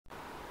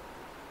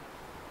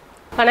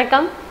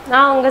வணக்கம்,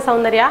 நான் உங்கள்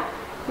சௌந்தர்யா.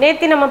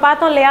 நேற்று நம்ம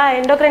பார்த்தோம் இல்லையா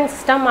எண்டோக்ரைன்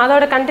சிஸ்டம்,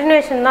 அதோட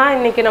கண்டினியூஷன் தான்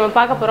இன்றைக்கி நம்ம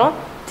பார்க்க போகிறோம்.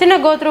 சின்ன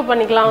கோத்ரூ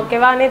பண்ணிக்கலாம்,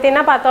 ஓகேவா? நேற்று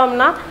என்ன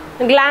பார்த்தோம்னா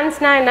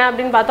கிளான்ஸ்னால் என்ன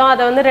அப்படின்னு பார்த்தோம்.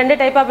 அதை வந்து ரெண்டு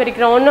டைப்பாக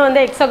பிரிக்கிறோம். ஒன்று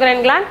வந்து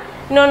எக்ஸோக்ரைன் கிளாண்ட்,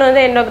 இன்னொன்று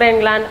வந்து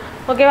எண்டோக்ரைன் கிளாண்ட்,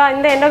 ஓகேவா?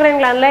 இந்த எண்டோக்ரைன்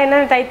கிளாண்டில்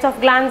என்னென்ன டைப்ஸ்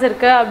ஆஃப் கிளாண்ட்ஸ்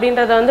இருக்குது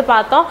அப்படின்றத வந்து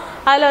பார்த்தோம்.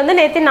 அதில் வந்து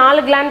நேற்று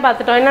 4 கிளாண்ட்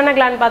பார்த்துட்டோம். என்னென்ன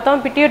கிளாண்ட்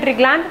பார்த்தோம்? பிட்யூட்ரி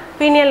கிளாண்ட்,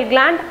 பீனியல்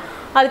கிளாண்ட்,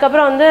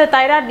 அதுக்கப்புறம் வந்து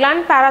தைராய்டு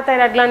கிளாண்ட்,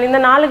 பேராதைராய்டு கிளாண்ட்.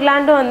 இந்த 4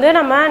 கிளாண்டும் வந்து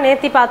நம்ம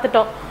நேற்று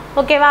பார்த்துட்டோம்,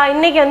 ஓகேவா?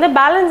 இன்றைக்கி வந்து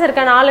பேலன்ஸ்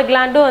இருக்க 4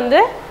 கிளாண்டும் வந்து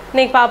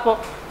இன்றைக்கி பார்ப்போம்.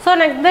 ஸோ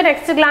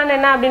நெக்ஸ்ட் கிளாண்ட்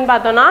என்ன அப்படின்னு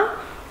பார்த்தோன்னா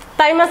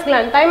தைமஸ்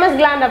கிளாண்ட். தைமஸ்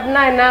கிளாண்ட்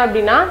அப்படின்னா என்ன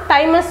அப்படின்னா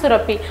தைமஸ்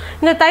சுரப்பி.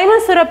 இந்த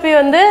தைமஸ் சுரப்பி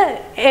வந்து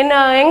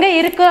எங்கே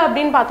இருக்குது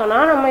அப்படின்னு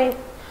பார்த்தோன்னா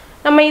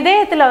நம்ம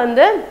இதயத்தில்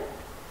வந்து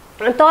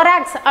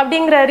தோராக்ஸ்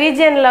அப்படிங்கிற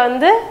ரீஜியனில்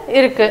வந்து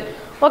இருக்குது,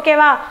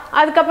 ஓகேவா?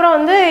 அதுக்கப்புறம்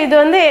வந்து இது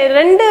வந்து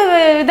 2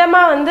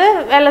 விதமாக வந்து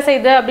வேலை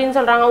செய்யுது அப்படின்னு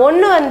சொல்கிறாங்க.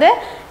 ஒன்று வந்து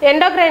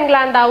எண்டோக்ரைன்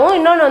கிளாண்டாகவும்,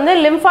 இன்னொன்று வந்து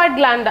லிம்ஃபாய்ட்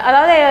கிளாண்ட்,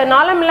 அதாவது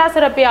நாளமில்லா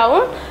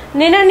சுரப்பியாகவும்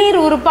நிணநீர்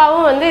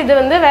உறுப்பாகவும் வந்து இது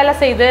வந்து வேலை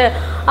செய்யுது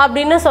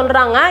அப்படின்னு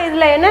சொல்கிறாங்க.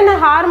 இதில் என்னென்ன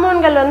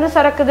ஹார்மோன்கள் வந்து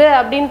சுரக்குது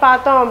அப்படின்னு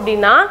பார்த்தோம்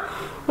அப்படின்னா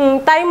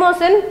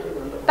தைமோசின்,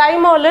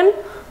 தைமோலின்,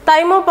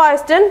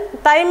 தைமோபாய்ஸ்டின்,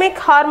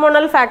 தைமிக்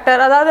ஹார்மோனல்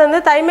ஃபேக்டர், அதாவது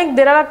வந்து தைமிக்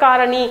திரவ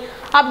காரணி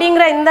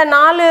அப்படிங்கிற இந்த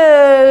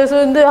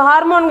 4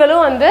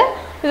 ஹார்மோன்களும் வந்து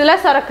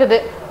இதில் சுரக்குது,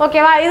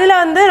 ஓகேவா?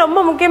 இதில் வந்து ரொம்ப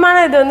முக்கியமான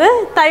இது வந்து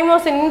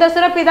தைமோசின். இந்த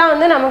சுரப்பி தான்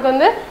வந்து நமக்கு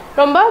வந்து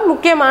ரொம்ப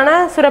முக்கியமான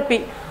சுரப்பி,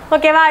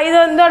 ஓகேவா? இது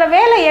இதோட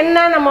வேலை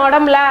என்ன நம்ம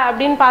உடம்புல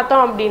அப்படின்னு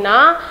பார்த்தோம் அப்படின்னா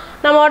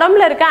நம்ம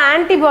உடம்புல இருக்க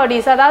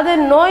ஆன்டிபாடிஸ், அதாவது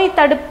நோய்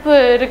தடுப்பு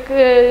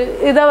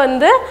இதை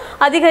வந்து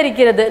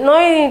அதிகரிக்கிறது.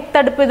 நோய்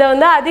தடுப்பு இதை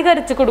வந்து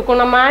அதிகரித்து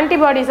கொடுக்கும். நம்ம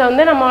ஆன்டிபாடிஸை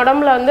வந்து நம்ம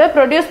உடம்புல வந்து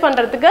ப்ரொடியூஸ்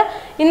பண்ணுறதுக்கு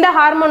இந்த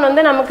ஹார்மோன்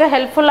வந்து நமக்கு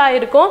ஹெல்ப்ஃபுல்லாக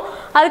இருக்கும்.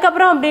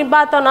 அதுக்கப்புறம் அப்படி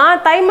பார்த்தோன்னா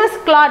தைமஸ்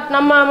கிளாட்,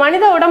 நம்ம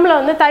மனித உடம்புல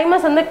வந்து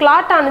தைமஸ் வந்து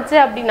கிளாட் ஆணுச்சு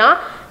அப்படின்னா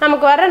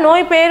நமக்கு வர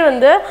நோய் பேர்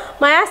வந்து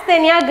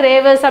மயாஸ்தேனியா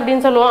கிரேவஸ்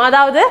அப்படின்னு சொல்லுவோம்,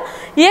 அதாவது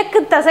இயக்கு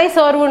தசை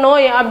சோர்வு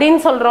நோய் அப்படின்னு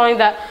சொல்கிறோம்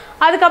இதை.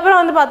 அதுக்கப்புறம்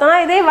வந்து பார்த்தோன்னா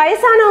இதே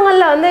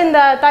வயசானவங்களில் வந்து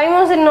இந்த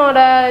தைமோசினோட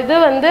இது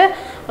வந்து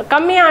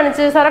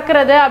கம்மியானுச்சு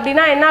சுரக்கிறது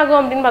அப்படின்னா என்ன ஆகும்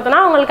அப்படின்னு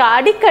பார்த்தோன்னா அவங்களுக்கு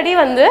அடிக்கடி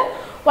வந்து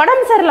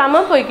உடம்பு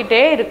சரியில்லாமல்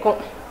போய்கிட்டே இருக்கும்,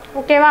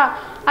 ஓகேவா?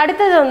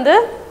 அடுத்தது வந்து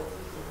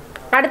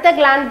அடுத்த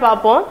கிளாண்ட்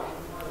பார்ப்போம்.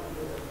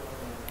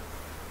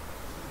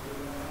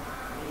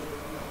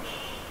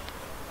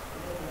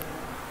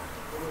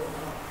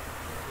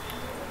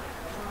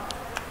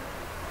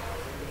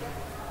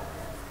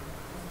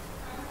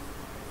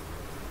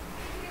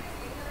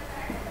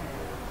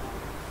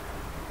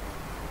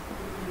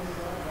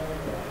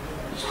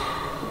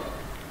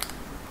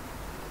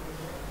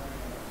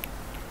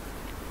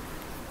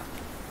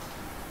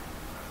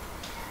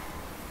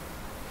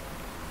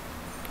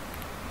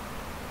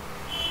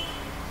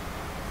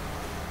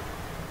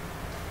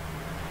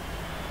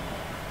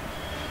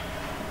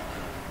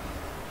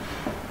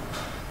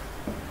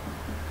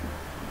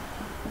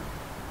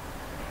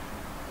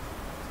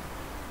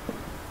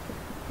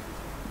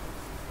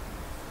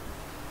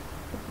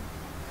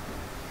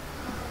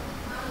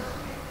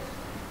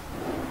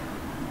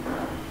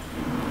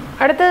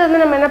 அடுத்தது வந்து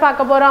நம்ம என்ன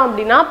பார்க்க போகிறோம்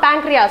அப்படின்னா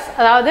பேங்க்ரியாஸ்,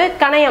 அதாவது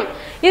கணையம்.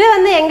 இது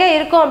வந்து எங்கே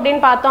இருக்கும்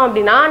அப்படின்னு பார்த்தோம்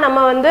அப்படின்னா நம்ம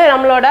வந்து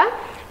நம்மளோட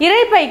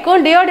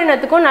இரைப்பைக்கும்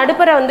டியோடினத்துக்கும்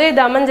நடுப்புற வந்து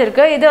இது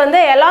அமைஞ்சிருக்கு. இது வந்து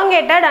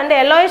எலாங்கேட்டட் அண்ட்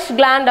எலோயிஷ்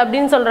கிளாண்ட்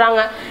அப்படின்னு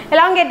சொல்கிறாங்க.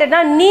 எலாங்கேட்டட்னா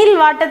நீல்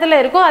வாட்டத்தில்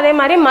இருக்கும், அதே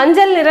மாதிரி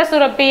மஞ்சள் நிற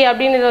சுரப்பி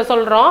அப்படின்னு இதை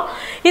சொல்கிறோம்.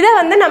 இதை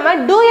வந்து நம்ம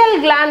டூயல்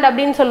கிளாண்ட்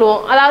அப்படின்னு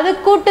சொல்லுவோம், அதாவது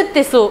கூட்டு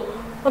திசு,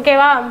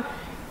 ஓகேவா?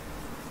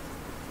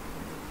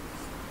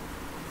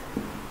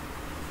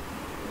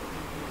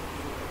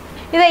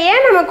 இதை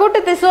ஏன் நம்ம கூட்டு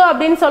திசு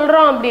அப்படின்னு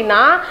சொல்கிறோம் அப்படின்னா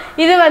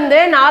இது வந்து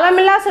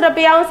நாளமில்லா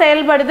சுரப்பியாகவும்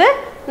செயல்படுது,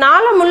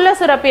 நாளமுள்ள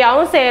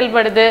சுரப்பியாகவும்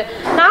செயல்படுது.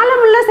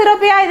 நாளமுள்ள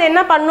சுரப்பியாக இது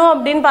என்ன பண்ணும்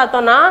அப்படின்னு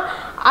பார்த்தோன்னா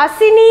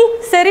அசினி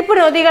செரிப்பு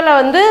நொதிகளை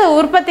வந்து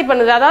உற்பத்தி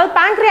பண்ணுது. அதாவது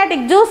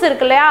பேங்க்ரியாட்டிக் ஜூஸ்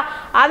இருக்கு இல்லையா,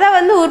 அதை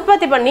வந்து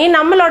உற்பத்தி பண்ணி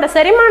நம்மளோட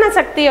செரிமான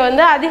சக்தியை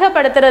வந்து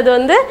அதிகப்படுத்துறது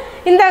வந்து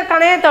இந்த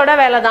கணையத்தோட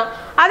வேலை தான்.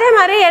 அதே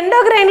மாதிரி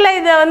எண்டோக்ரைனில்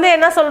இதை வந்து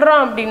என்ன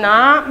சொல்கிறோம் அப்படின்னா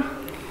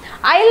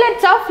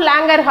ஐலட்ஸ் ஆஃப்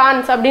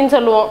லாங்கர்ஹான்ஸ் அப்படின்னு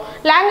சொல்லுவோம்.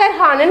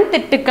 லாங்கர்ஹானின்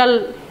திட்டுக்கள்.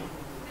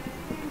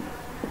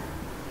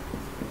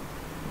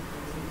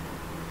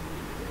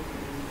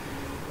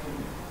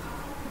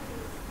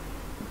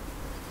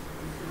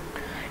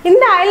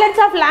 இந்த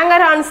ஐலட்ஸ் ஆஃப்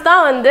லாங்கர்ஹான்ஸ்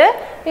தான் வந்து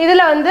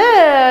இதில் வந்து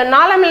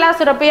நாளமில்லா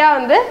சுரப்பியாக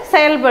வந்து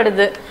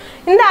செயல்படுது.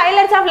 இந்த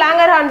ஐலட்ஸ் ஆஃப்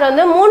லாங்கர்ஹான்ஸ்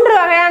வந்து 3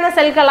 வகையான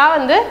செல்களாக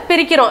வந்து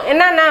பிரிக்கிறோம்.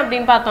 என்னென்ன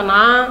அப்படின்னு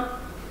பார்த்தோன்னா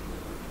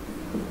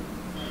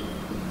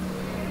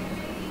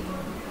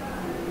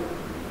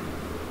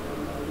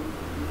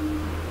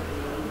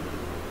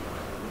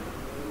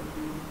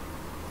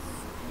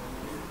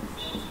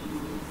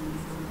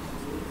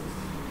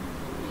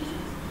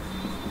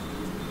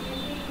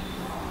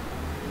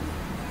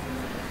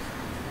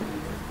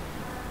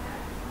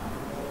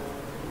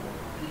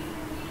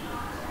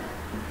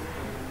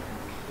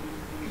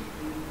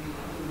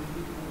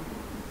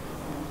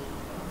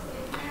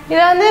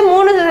இதை வந்து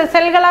 3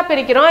 செல்களாக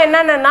பிரிக்கிறோம்.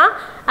 என்னென்னா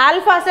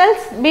ஆல்ஃபா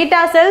செல்ஸ்,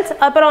 பீட்டா செல்ஸ்,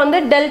 அப்புறம் வந்து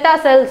டெல்டா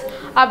செல்ஸ்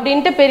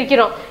அப்படின்ட்டு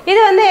பிரிக்கிறோம். இது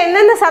வந்து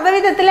எந்தெந்த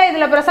சதவீதத்தில்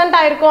இதில் ப்ரெசென்ட்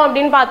ஆகிருக்கும்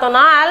அப்படின்னு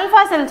பார்த்தோம்னா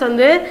ஆல்ஃபா செல்ஸ்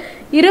வந்து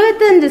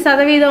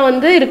 25%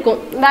 வந்து இருக்கும்.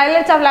 இந்த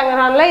ஐலட்ஸ் ஆஃப்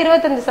லாங்கர்ஹான்ல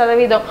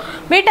 25%,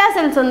 பீட்டா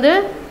செல்ஸ் வந்து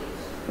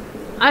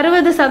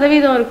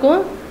 60%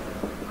 இருக்கும்.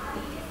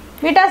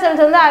 பீட்டா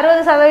செல்ஸ் வந்து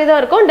 60%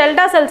 இருக்கும்.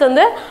 டெல்டா செல்ஸ்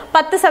வந்து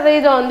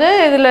 10% வந்து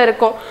இதில்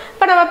இருக்கும்.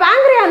 இப்போ நம்ம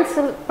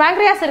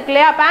பேங்க்ரியாஸ் இருக்கு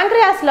இல்லையா,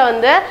 பேங்க்ரியாஸில்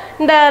வந்து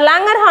இந்த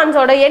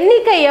லாங்கர்ஹான்ஸோட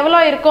எண்ணிக்கை எவ்வளோ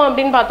இருக்கும்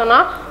அப்படின்னு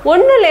பார்த்தோம்னா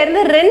 1 to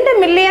 2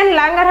 மில்லியன்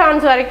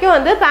லாங்கர்ஹான்ஸ் வரைக்கும்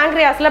வந்து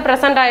பேங்க்ரியாஸில்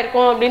ப்ரெசென்ட்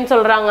ஆகிருக்கும் அப்படின்னு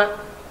சொல்கிறாங்க.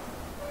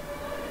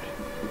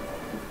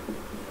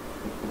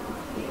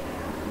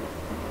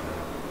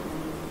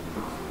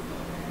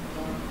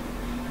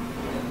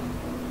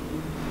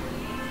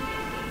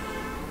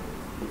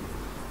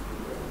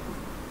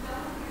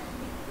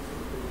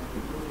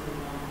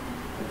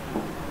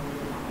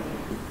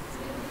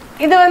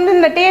 இது வந்து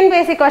இந்த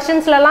டிஎன்பிஎஸ்சி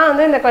கொஸ்டின்ஸ்லாம்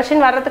வந்து இந்த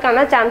கொஸ்டின்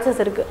வர்றதுக்கான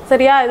சான்சஸ் இருக்குது.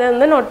 சரியா, இதை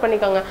வந்து நோட்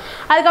பண்ணிக்கோங்க.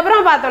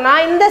 அதுக்கப்புறம் பார்த்தோம்னா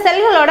இந்த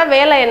செல்களோட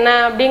வேலை என்ன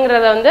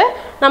அப்படிங்கிறத வந்து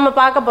நம்ம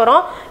பார்க்க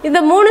போகிறோம்.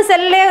 இந்த 3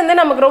 செல்லே வந்து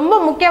நமக்கு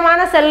ரொம்ப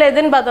முக்கியமான செல்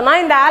எதுன்னு பார்த்தோம்னா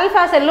இந்த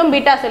ஆல்ஃபா செல்லும்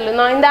பீட்டா செல்லும்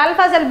தான். இந்த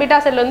ஆல்ஃபா செல் பீட்டா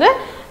செல் வந்து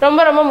ரொம்ப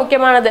ரொம்ப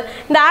முக்கியமானது.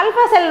 இந்த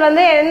ஆல்ஃபா செல்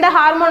வந்து எந்த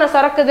ஹார்மோனை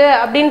சுரக்குது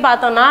அப்படின்னு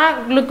பார்த்தோம்னா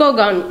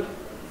குளுக்கோகான்.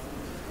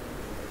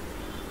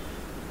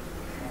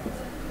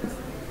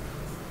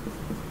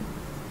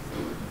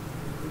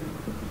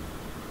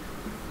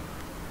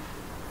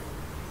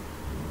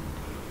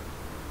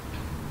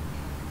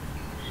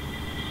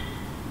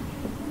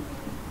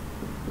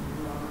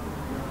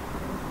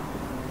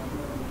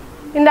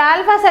 இந்த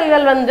ஆல்ஃபா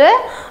செல்கள் வந்து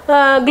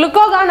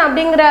குளுக்கோகான்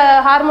அப்படிங்கிற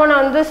ஹார்மோனை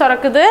வந்து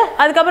சுரக்குது.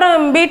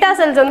 அதுக்கப்புறம் பீட்டா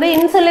செல்ஸ் வந்து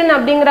இன்சுலின்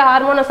அப்படிங்கிற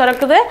ஹார்மோனை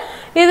சுரக்குது.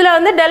 இதில்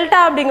வந்து டெல்டா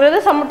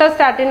அப்படிங்கிறது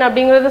சோமட்டோஸ்டாட்டின்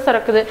அப்படிங்கிறது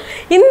சுரக்குது.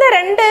 இந்த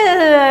 2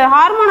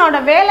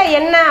 ஹார்மோனோட வேலை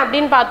என்ன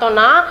அப்படின்னு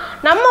பார்த்தோம்னா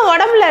நம்ம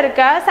உடம்புல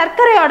இருக்க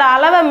சர்க்கரையோட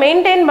அளவை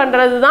மெயின்டைன்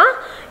பண்ணுறது தான்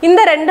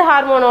இந்த 2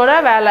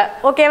 ஹார்மோனோட வேலை.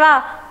 ஓகேவா?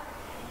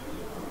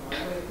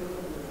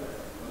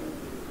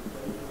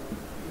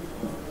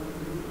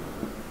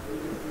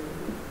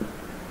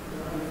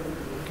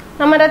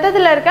 நம்ம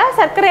ரத்தத்தில் இருக்க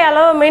சர்க்கரை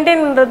அளவை மெயின்டைன்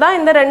பண்ணுறது தான்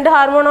இந்த 2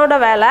 ஹார்மோனோட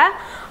வேலை.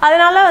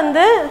 அதனால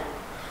வந்து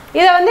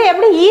இதை வந்து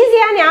எப்படி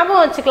ஈஸியாக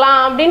ஞாபகம் வச்சுக்கலாம்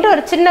அப்படின்ட்டு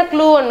ஒரு சின்ன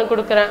க்ளூ ஒன்று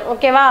கொடுக்குறேன்.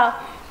 ஓகேவா?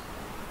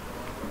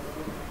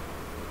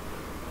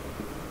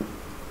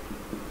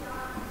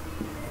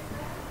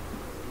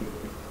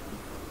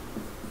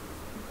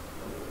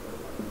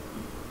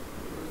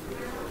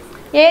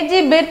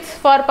 ஏஜி பிட்ஸ்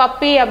ஃபார்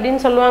பப்பி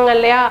அப்படின்னு சொல்லுவாங்க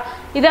இல்லையா,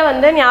 இதை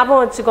வந்து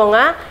ஞாபகம் வச்சுக்கோங்க.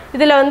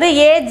 இதில் வந்து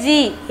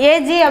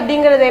ஏஜி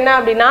அப்படிங்கிறது என்ன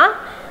அப்படின்னா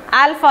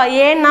ஆல்ஃபா.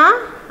 ஏன்னா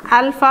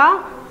ஆல்ஃபா,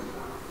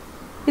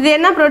 இது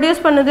என்ன ப்ரொடியூஸ்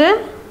பண்ணுது?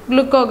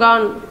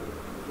 குளுக்கோகான்.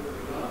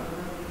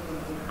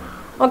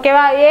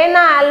 ஓகேவா?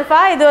 ஏன்னா ஆல்ஃபா,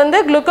 இது வந்து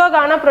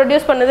குளுக்கோகானை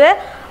ப்ரொடியூஸ் பண்ணுது.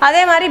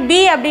 அதே மாதிரி பி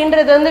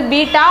அப்படின்றது வந்து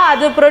பீட்டா,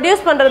 அது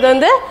ப்ரொடியூஸ் பண்ணுறது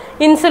வந்து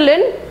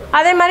இன்சுலின்.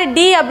 அதே மாதிரி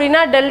டி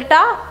அப்படின்னா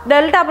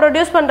டெல்டா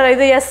ப்ரொடியூஸ் பண்ணுற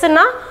இது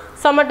எஸ்ன்னா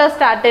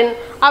சோமட்டோஸ்டாட்டின்.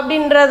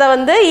 அப்படின்றத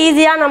வந்து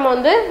ஈஸியாக நம்ம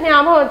வந்து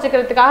ஞாபகம்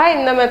வச்சுக்கிறதுக்காக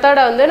இந்த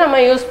மெத்தடை வந்து நம்ம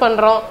யூஸ்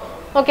பண்ணுறோம்.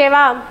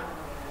 ஓகேவா?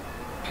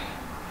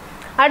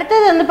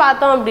 அடுத்தது வந்து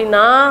பார்த்தோம்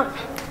அப்படின்னா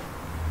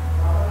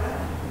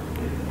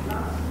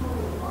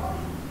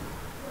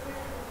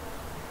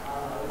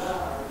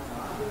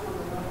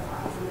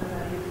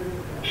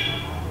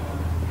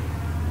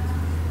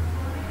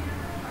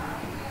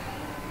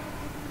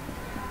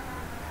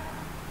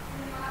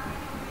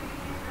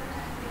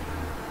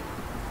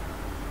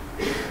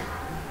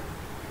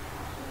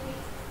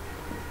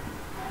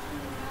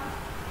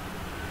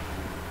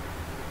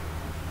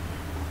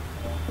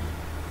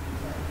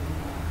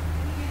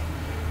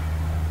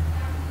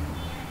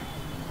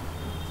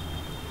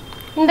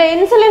இந்த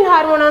இன்சுலின்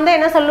ஹார்மோன் வந்து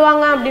என்ன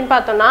சொல்லுவாங்க அப்படின்னு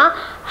பார்த்தோம்னா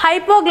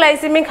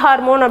ஹைப்போகிளைசிமிக்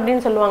ஹார்மோன்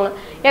அப்படின்னு சொல்லுவாங்க.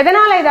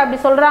 எதனால் இதை அப்படி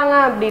சொல்கிறாங்க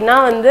அப்படின்னா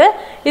வந்து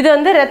இது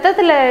வந்து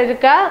ரத்தத்தில்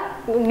இருக்க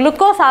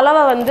குளுக்கோஸ்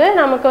அளவை வந்து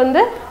நமக்கு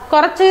வந்து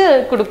குறைச்சி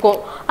கொடுக்கும்.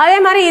 அதே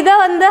மாதிரி இதை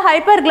வந்து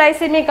ஹைப்பர்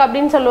கிளைசிமிக்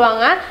அப்படின்னு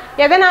சொல்லுவாங்க.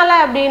 எதனால்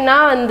அப்படின்னா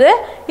வந்து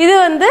இது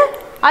வந்து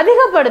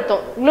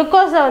அதிகப்படுத்தும்,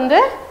 குளுக்கோஸை வந்து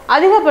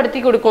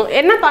அதிகப்படுத்தி கொடுக்கும்.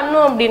 என்ன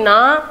பண்ணும் அப்படின்னா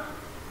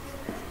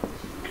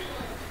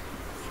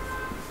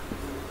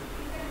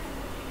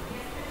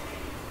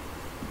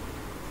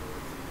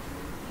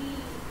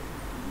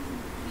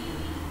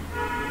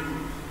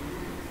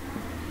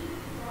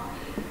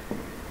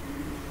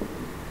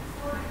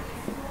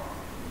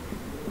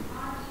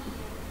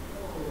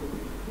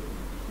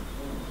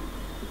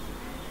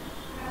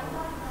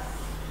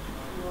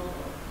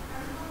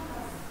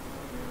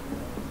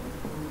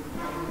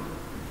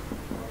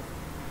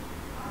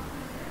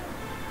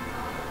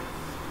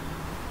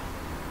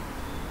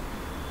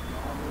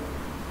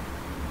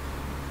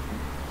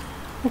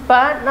இப்போ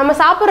நம்ம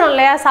சாப்பிட்றோம்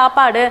இல்லையா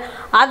சாப்பாடு,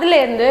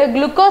 அதுலேருந்து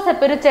குளுக்கோஸை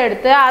பிரித்து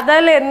எடுத்து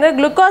அதிலேருந்து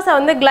குளுக்கோஸை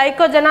வந்து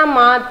கிளைக்கோஜனாக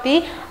மாற்றி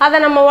அதை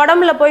நம்ம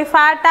உடம்புல போய்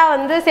ஃபேட்டாக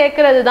வந்து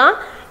சேர்க்கறது தான்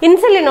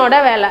இன்சுலினோட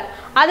வேலை.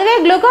 அதுவே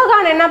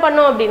குளுக்கோகான் என்ன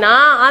பண்ணும் அப்படின்னா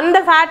அந்த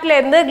ஃபேட்ல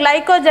இருந்து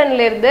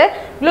கிளைகோஜன்ல இருந்து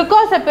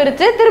குளுக்கோஸை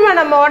பிரித்து திரும்ப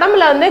நம்ம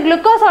உடம்புல வந்து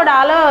குளுக்கோஸோட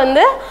அளவை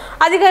வந்து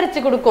அதிகரித்து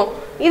கொடுக்கும்.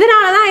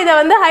 இதனால தான் இதை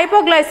வந்து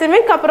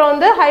ஹைப்போகிளைசிமிக் அப்புறம்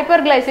வந்து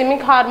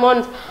ஹைப்பர்கிளைசிமிக்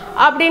ஹார்மோன்ஸ்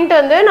அப்படின்ட்டு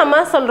வந்து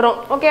நம்ம சொல்கிறோம்.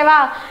 ஓகேவா?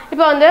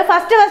 இப்போ வந்து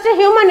ஃபஸ்ட்டு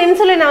ஹியூமன்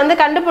இன்சுலினை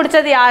வந்து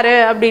கண்டுபிடிச்சது யாரு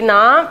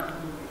அப்படின்னா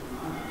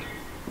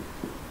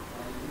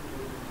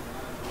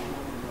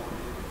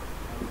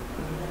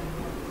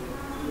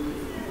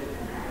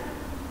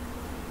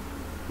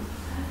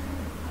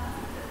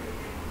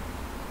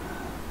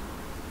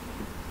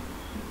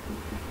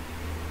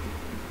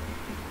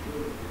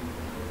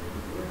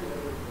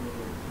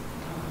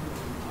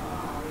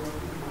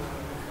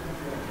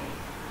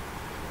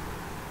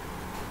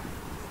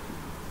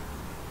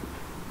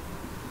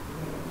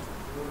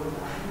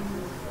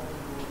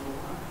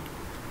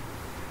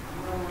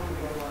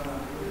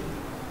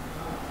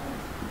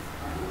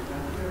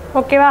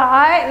ஓகேவா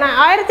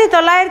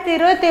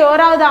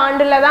 1921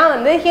 ஆண்டில் தான்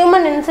வந்து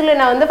ஹியூமன்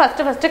இன்சுலினை வந்து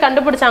ஃபஸ்ட்டு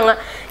கண்டுபிடிச்சாங்க.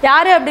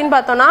 யார் அப்படின்னு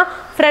பார்த்தோன்னா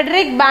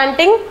ஃப்ரெட்ரிக்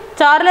பேண்டிங்,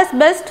 சார்லஸ்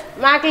பெஸ்ட்,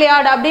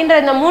 மேக்லியார்ட் அப்படின்ற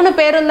இந்த 3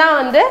 பேரும் தான்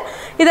வந்து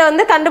இதை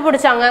வந்து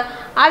கண்டுபிடிச்சாங்க.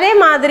 அதே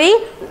மாதிரி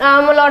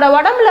நம்மளோட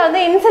உடம்புல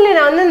வந்து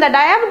இன்சுலினை வந்து இந்த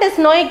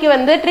டயாபெட்டிஸ் நோய்க்கு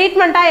வந்து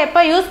ட்ரீட்மெண்ட்டாக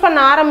எப்போ யூஸ்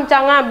பண்ண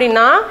ஆரம்பித்தாங்க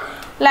அப்படின்னா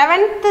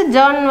 11th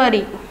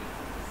January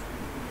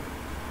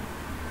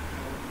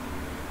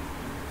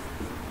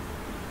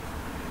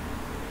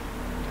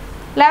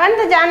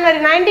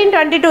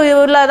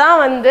 1922 தான்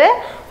வந்து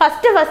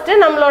ஃபஸ்ட்டு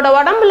நம்மளோட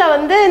உடம்புல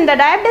வந்து இந்த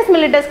டயபெட்டிஸ்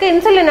மெல்லிட்டஸ்க்கு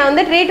இன்சுலினை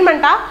வந்து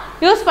ட்ரீட்மெண்ட்டாக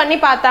யூஸ் பண்ணி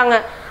பார்த்தாங்க.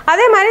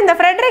 அதே மாதிரி இந்த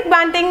ஃப்ரெட்ரிக்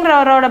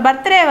பேண்டிங்கிறவரோட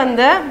பர்த்டே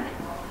வந்து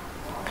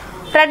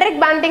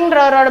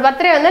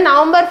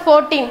November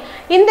 14.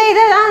 இந்த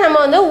இதை தான் நம்ம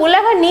வந்து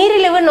உலக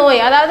நீரிழிவு நோய்,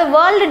 அதாவது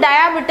வேர்ல்டு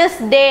டயாபெட்டிஸ்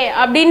டே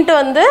அப்படின்ட்டு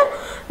வந்து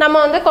நம்ம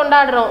வந்து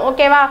கொண்டாடுறோம்.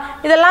 ஓகேவா?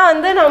 இதெல்லாம்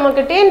வந்து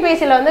நமக்கு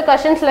டிஎன்பிஎஸ்சியில் வந்து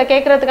கொஷின்ஸில்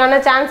கேட்குறதுக்கான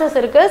சான்சஸ்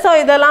இருக்குது. ஸோ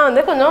இதெல்லாம்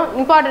வந்து கொஞ்சம்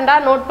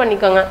இம்பார்ட்டண்ட்டாக நோட்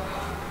பண்ணிக்கோங்க.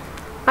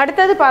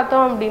 அடுத்தது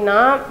பார்த்தோம் அப்படின்னா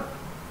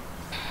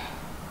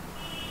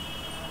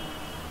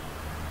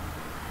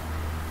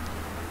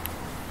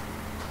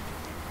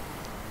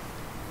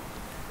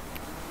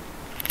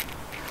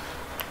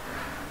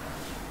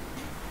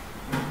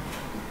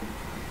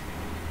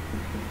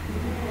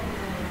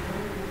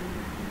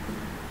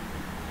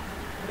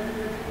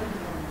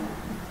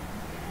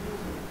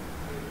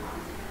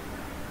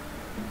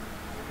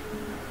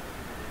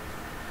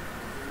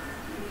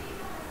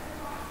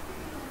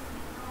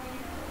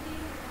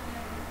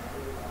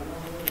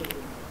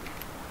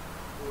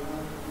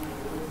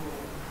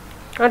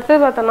அடுத்தது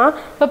பார்த்தோன்னா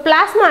இப்போ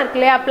பிளாஸ்மா இருக்கு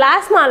இல்லையா,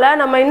 பிளாஸ்மாவில்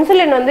நம்ம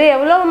இன்சுலின் வந்து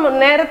எவ்வளோ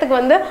நேரத்துக்கு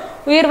வந்து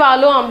உயிர்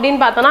வாழும் அப்படின்னு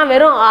பார்த்தோன்னா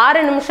வெறும்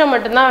 6 நிமிஷம்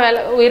மட்டும்தான்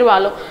உயிர்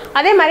வாழும்.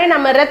 அதே மாதிரி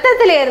நம்ம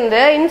ரத்தத்திலேருந்து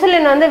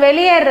இன்சுலின் வந்து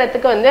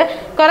வெளியேறதுக்கு வந்து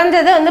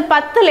குறைஞ்சது வந்து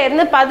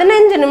 10லேருந்து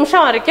 15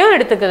 நிமிஷம் வரைக்கும்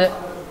எடுத்துக்குது.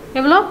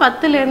 எவ்வளோ?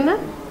 10லேருந்து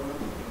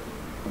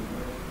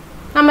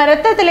நம்ம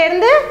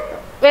ரத்தத்திலேருந்து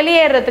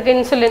வெளியேறதுக்கு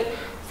இன்சுலின்.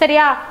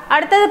 சரியா?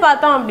 அடுத்தது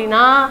பார்த்தோம்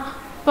அப்படின்னா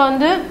இப்போ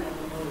வந்து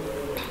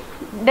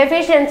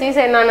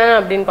டெஃபிஷியன்சிஸ் என்னென்ன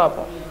அப்படின்னு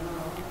பார்ப்போம்.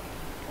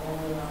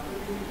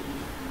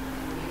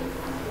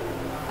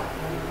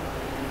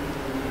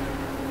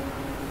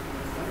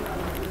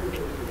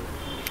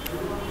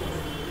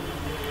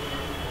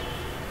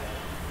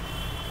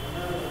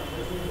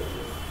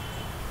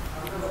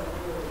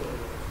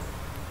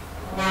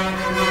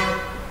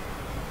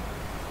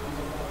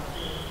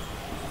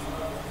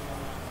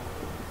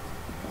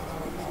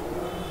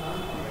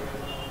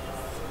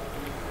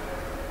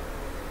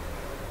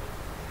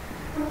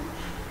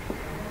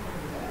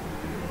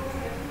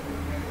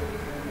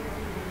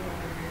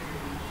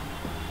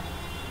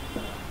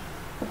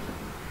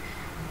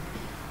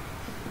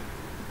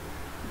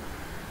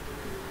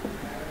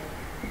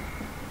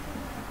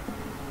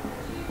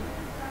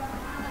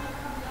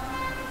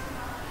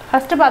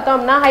 ஃபஸ்ட்டு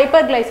பார்த்தோம்னா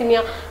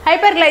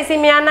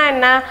ஹைப்பர்கிளைசிமியானா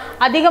என்ன?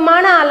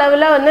 அதிகமான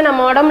அளவில் வந்து நம்ம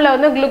உடம்புல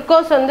வந்து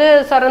குளுக்கோஸ் வந்து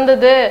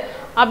சுரந்துது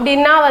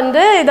அப்படின்னா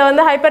வந்து இதை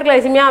வந்து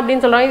ஹைப்பர்கிளைசிமியா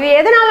அப்படின்னு சொல்கிறோம். இது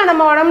எதனால்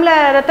நம்ம உடம்புல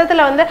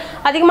ரத்தத்தில் வந்து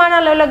அதிகமான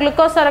அளவில்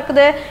குளுக்கோஸ்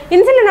சுரக்குது?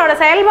 இன்சுலினோட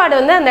செயல்பாடு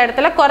வந்து அந்த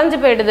இடத்துல குறைஞ்சி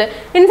போயிடுது.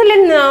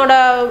 இன்சுலினோட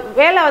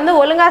வேலை வந்து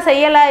ஒழுங்காக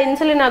செய்யலை,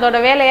 இன்சுலின் அதோட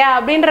வேலையா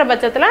அப்படின்ற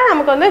பட்சத்தில்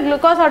நமக்கு வந்து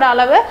குளுக்கோஸோட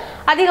அளவு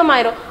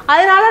அதிகமாயிரும்.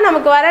 அதனால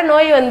நமக்கு வர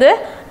நோய் வந்து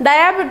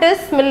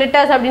டயாபெட்டிஸ்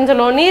மெல்லிட்டஸ் அப்படின்னு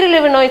சொல்லுவோம்,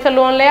 நீரிழிவு நோய்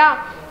சொல்லுவோம் இல்லையா,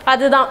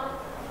 அதுதான்.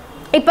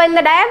 இப்போ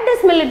இந்த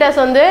டயாபெட்டிஸ் மெல்லிட்டஸ்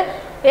வந்து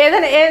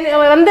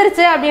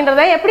வந்துருச்சு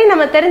அப்படின்றத எப்படி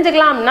நம்ம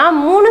தெரிஞ்சுக்கலாம்னா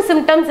 3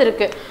 சிம்டம்ஸ்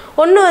இருக்கு.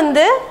 ஒன்று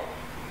வந்து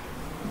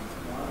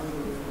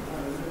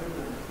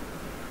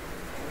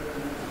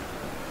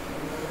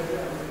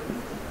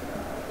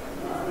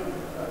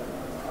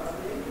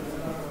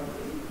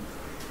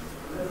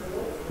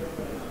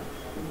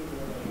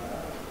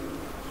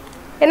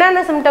என்னென்ன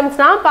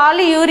சிம்டம்ஸ்னா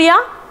பாலியூரியா,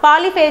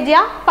 பாலிஃபேஜியா,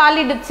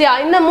 பாலிடிப்சியா,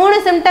 இந்த 3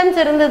 சிம்டம்ஸ்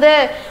இருந்தது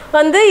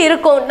வந்து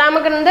இருக்கும்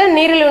நமக்கு வந்து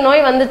நீரிழிவு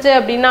நோய் வந்துச்சு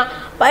அப்படின்னா.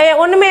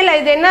 ஒன்றுமே இல்லை,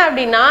 இது என்ன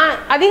அப்படின்னா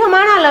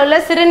அதிகமான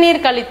அளவில்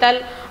சிறுநீர் கழித்தல்,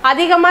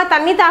 அதிகமாக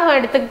தண்ணி தாகம்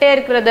எடுத்துக்கிட்டே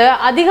இருக்கிறது,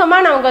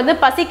 அதிகமாக நமக்கு வந்து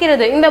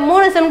பசிக்கிறது, இந்த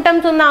 3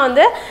 சிம்டம்ஸும் தான்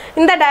வந்து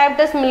இந்த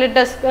டயபிட்டிஸ்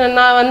மிலிட்டஸ்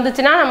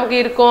வந்துச்சுன்னா நமக்கு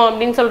இருக்கும்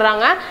அப்படின்னு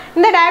சொல்கிறாங்க.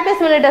 இந்த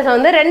டயபிட்டிஸ் மிலிட்டஸை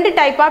வந்து 2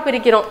 டைப்பாக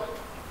பிரிக்கிறோம்.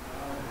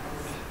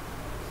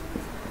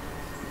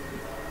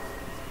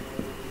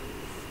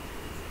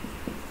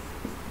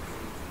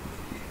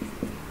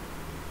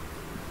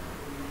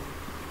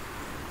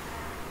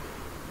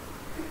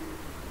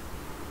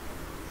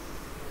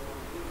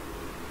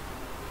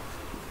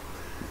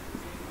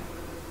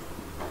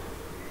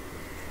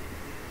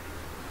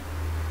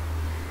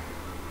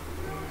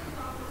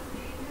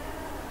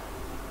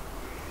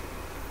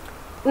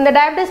 இந்த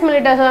டயபிட்டிஸ்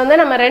மிலிட்டஸ் வந்து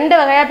நம்ம 2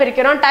 வகையாக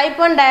பிரிக்கிறோம். Type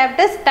 1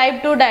 diabetes, type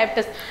 2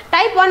 diabetes.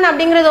 Type 1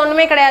 அப்படிங்கிறது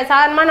ஒன்றுமே கிடையாது.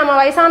 சாதாரணமாக நம்ம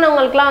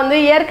வயசானவங்களுக்குலாம் வந்து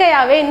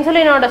இயற்கையாகவே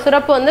இன்சுலினோட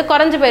சுரப்பு வந்து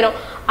குறைஞ்சு போயிடும்.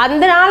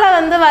 அதனால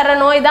வந்து வர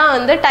நோய் தான்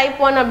வந்து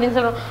டைப் 1 அப்படின்னு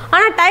சொல்கிறோம்.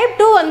 ஆனால் டைப்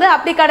 2 வந்து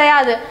அப்படி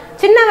கிடையாது.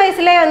 சின்ன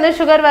வயசுலேயே வந்து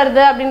சுகர்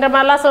வருது அப்படின்ற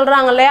மாதிரிலாம்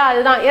சொல்கிறாங்க இல்லையா,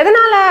 அதுதான்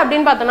எதனால்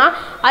அப்படின்னு பார்த்தோன்னா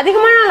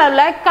அதிகமான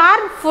அளவில்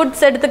கார்ப்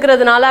ஃபுட்ஸ்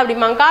எடுத்துக்கிறதுனால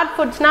அப்படிம்பாங்க. கார்ப்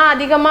ஃபுட்ஸ்னால்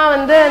அதிகமாக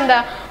வந்து இந்த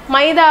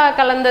மைதா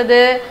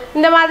கலந்தது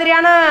இந்த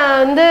மாதிரியான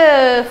வந்து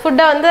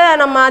ஃபுட்டை வந்து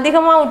நம்ம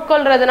அதிகமாக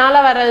உட்கொள்றதுனால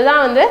வர்றது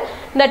தான் வந்து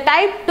இந்த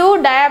டைப் 2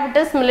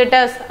 டயபிட்டிஸ்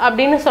மிலிட்டஸ்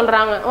அப்படின்னு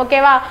சொல்கிறாங்க.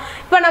 ஓகேவா?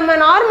 இப்போ நம்ம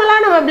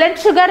நார்மலாக நம்ம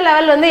பிளட் சுகர்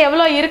லெவல் வந்து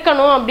எவ்வளோ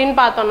இருக்கணும் அப்படின்னு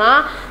பார்த்தோன்னா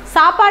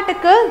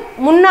சாப்பாட்டுக்கு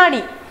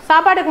முன்னாடி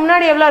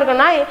எவ்வளோ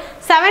இருக்குன்னா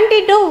 70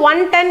 to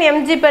 110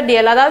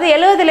 mg/dl, அதாவது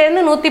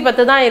 70லேருந்து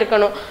 110 தான்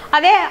இருக்கணும்.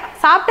 அதே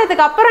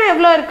சாப்பிட்டதுக்கு அப்புறம்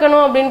எவ்வளோ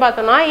இருக்கணும் அப்படின்னு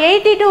பார்த்தோம்னா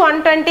 80 to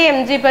 120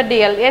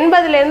 mg/dl,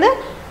 80லேருந்து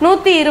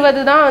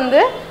 120 தான்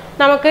வந்து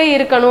நமக்கு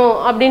இருக்கணும்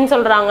அப்படின்னு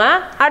சொல்கிறாங்க.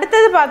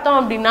 அடுத்தது பார்த்தோம்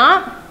அப்படின்னா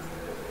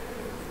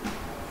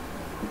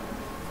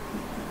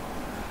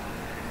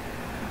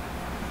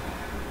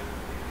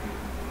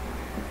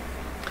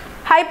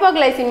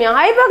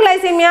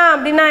ஹைப்போகிளைசிமியா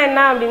அப்படின்னா என்ன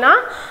அப்படின்னா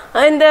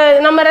இந்த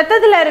நம்ம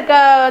ரத்தத்தில் இருக்க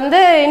வந்து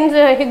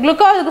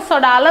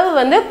குளுக்கோஸோட அளவு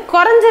வந்து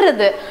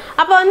குறைஞ்சிருது.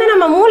 அப்போ வந்து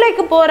நம்ம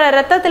மூளைக்கு போகிற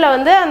ரத்தத்தில்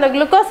வந்து அந்த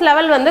குளுக்கோஸ்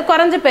லெவல் வந்து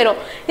குறைஞ்சி போயிடும்.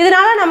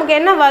 இதனால நமக்கு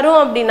என்ன வரும்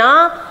அப்படின்னா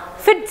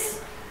ஃபிட்ஸ்,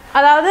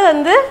 அதாவது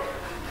வந்து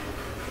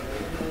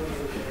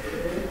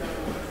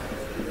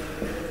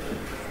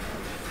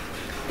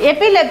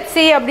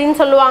எபிலெப்சி அப்படின்னு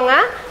சொல்லுவாங்க.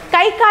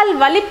 கை கால்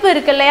வலிப்பு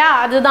இருக்கு இல்லையா,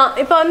 அதுதான்.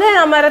 இப்போ வந்து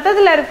நம்ம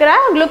ரத்தத்தில் இருக்கிற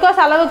குளுக்கோஸ்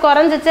அளவு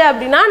குறைஞ்சிச்சு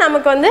அப்படின்னா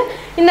நமக்கு வந்து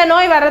இந்த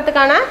நோய்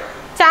வர்றதுக்கான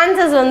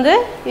சான்சஸ் வந்து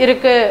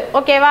இருக்கு.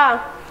 ஓகேவா?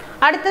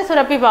 அடுத்த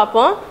சுரப்பி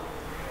பார்ப்போம்.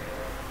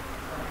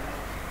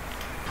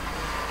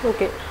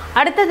 ஓகே,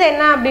 அடுத்தது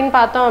என்ன அப்படின்னு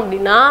பார்த்தோம்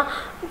அப்படின்னா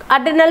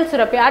அட்ரினல்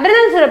சுரப்பி.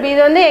 அட்ரினல் சுரப்பி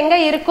இது வந்து எங்கே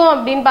இருக்கும்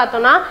அப்படின்னு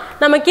பார்த்தோம்னா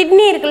நம்ம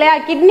கிட்னி இருக்கு இல்லையா,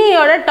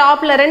 கிட்னியோட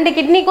டாப்பில் 2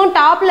 கிட்னிக்கும்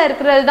டாப்பில்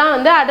இருக்கிறது தான்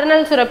வந்து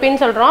அட்ரினல்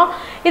சுரப்பின்னு சொல்கிறோம்.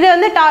 இது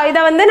வந்து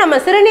இதை வந்து நம்ம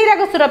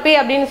சிறுநீரக சுரப்பி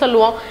அப்படின்னு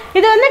சொல்லுவோம்.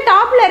 இது வந்து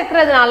டாப்பில்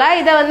இருக்கிறதுனால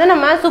இதை வந்து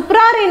நம்ம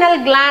சுப்ராரீனல்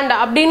கிளாண்ட்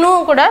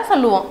அப்படின்னும் கூட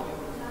சொல்லுவோம்.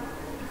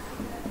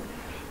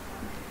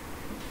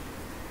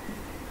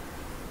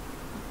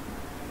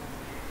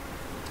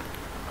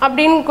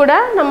 அப்படின்னு கூட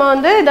நம்ம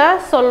வந்து இதை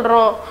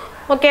சொல்கிறோம்.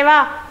 ஓகேவா?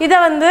 இதை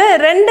வந்து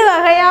 2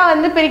 வகையாக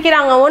வந்து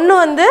பிரிக்கிறாங்க. ஒன்று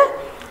வந்து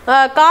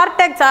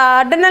கார்டெக்ஸ்,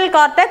 அட்ரினல்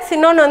கார்டெக்ஸ்,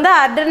 இன்னொன்று வந்து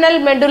அட்ரினல்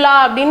மெடுலா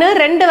அப்படின்னு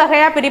 2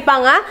 வகையாக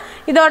பிரிப்பாங்க.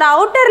 இதோட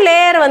அவுட்டர்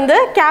லேயர் வந்து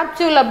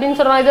கேப்சூல் அப்படின்னு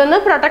சொல்கிறோம். இது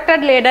வந்து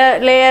ப்ரொடெக்டட்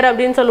லேயர்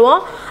அப்படின்னு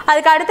சொல்லுவோம்.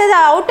 அதுக்கு அடுத்தது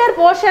அவுட்டர்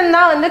போர்ஷன்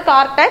தான் வந்து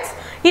கார்டெக்ஸ்,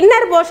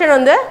 இன்னர் போர்ஷன்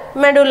வந்து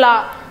மெடுலா.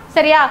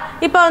 சரியா?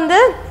 இப்போ வந்து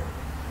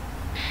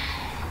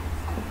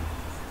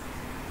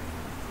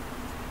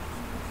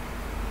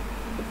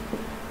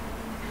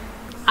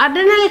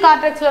அட்ரினல்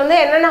கார்டெக்ஸ்ல வந்து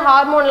என்னென்ன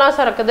ஹார்மோன்லாம்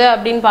சுரக்குது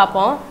அப்படின்னு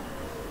பார்ப்போம்.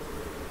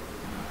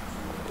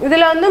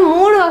 இதில் வந்து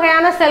 3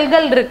 வகையான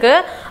செல்கள் இருக்கு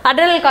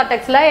அட்ரினல்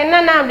கார்டெக்ஸ்ல.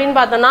 என்னென்ன அப்படின்னு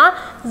பார்த்தோம்னா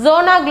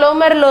ஜோனா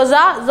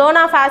குளோமெருலோசா,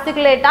 ஜோனா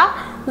ஃபாசிகுலேட்டா,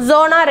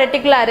 ஜோனா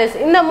ரெட்டிகுலாரிஸ்.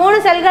 இந்த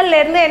 3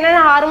 செல்கள்லேருந்து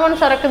என்னென்ன ஹார்மோன்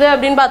சுரக்குது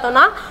அப்படின்னு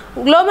பார்த்தோம்னா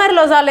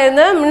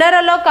குளோமெருலோசாலேருந்து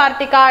மினரலோ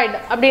கார்டிகாய்டு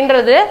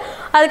அப்படின்றது,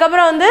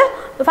 அதுக்கப்புறம் வந்து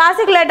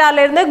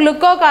ஃபாசிகுலேட்டாலேருந்து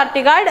குளுக்கோ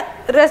கார்டிகாய்டு,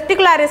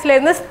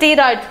 ரெட்டிகுலாரிஸ்லேருந்து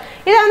ஸ்டீராய்ட்ஸ்.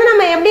 இதை வந்து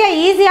நம்ம எப்படியா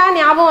ஈஸியாக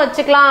ஞாபகம்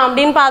வச்சுக்கலாம்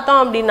அப்படின்னு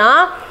பார்த்தோம் அப்படின்னா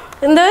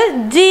இந்த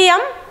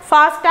ஜிஎம்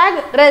ஃபாஸ்டாக்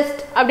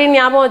ரெஸ்ட் அப்படின்னு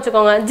ஞாபகம்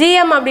வச்சுக்கோங்க.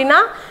 ஜிஎம் அப்படின்னா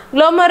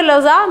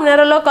குளோமெருலோசா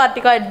மினரலோ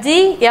கார்டிகாய்டு,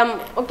 ஜிஎம்.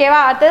 ஓகேவா?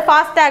 அடுத்து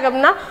ஃபாஸ்டாக்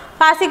அப்படின்னா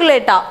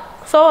ஃபாசிகுலேட்டா.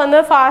 ஸோ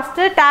வந்து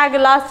ஃபாஸ்ட்டு டேக்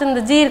லாஸ்ட்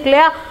இந்த ஜி இருக்கு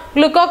இல்லையா,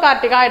 குளுக்கோ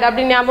கார்டிகாய்டு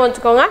அப்படின்னு ஞாபகம்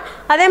வச்சுக்கோங்க.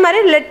 அதே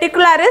மாதிரி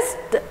ரெட்டிகுலாரிஸ்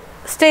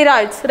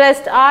ஸ்டீராய்ட்ஸ்,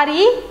 ரெஸ்ட்,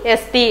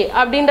 REST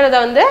அப்படின்றத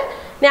வந்து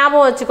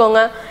ஞாபகம் வச்சுக்கோங்க.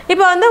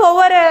 இப்போ வந்து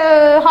ஒவ்வொரு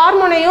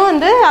ஹார்மோனையும்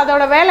வந்து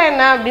அதோட வேலை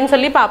என்ன அப்படின்னு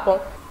சொல்லி பார்ப்போம்.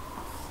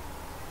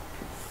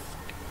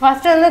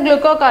 ஃபர்ஸ்ட் வந்து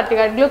குளுக்கோ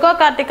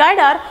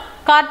கார்டிகாய்டு ஆர்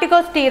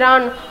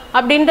கார்டிகோஸ்டீரான்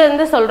அப்படின்ட்டு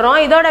வந்து சொல்கிறோம்.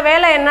 இதோட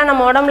வேலை என்ன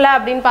நம்ம உடம்புல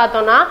அப்படின்னு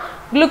பார்த்தோம்னா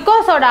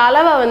குளுக்கோஸோட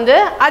அளவை வந்து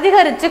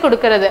அதிகரித்து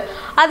கொடுக்கறது.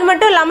 அது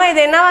மட்டும் இல்லாமல்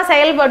இது என்னவா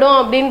செயல்படும்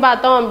அப்படின்னு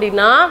பார்த்தோம்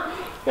அப்படின்னா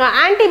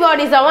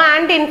ஆன்டிபாடிஸாகவும்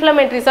ஆன்டி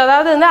இன்ஃப்ளமேட்ரிஸ்,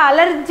 அதாவது வந்து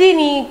அலர்ஜி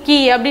நீக்கி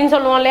அப்படின்னு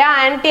சொல்லுவோம் இல்லையா,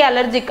 ஆன்டி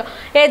அலர்ஜிக்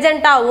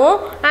ஏஜென்ட்டாகவும்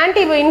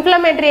ஆன்டி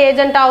இன்ஃப்ளமேட்ரி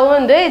ஏஜென்ட்டாகவும்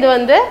வந்து இது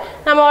வந்து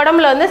நம்ம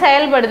உடம்புல வந்து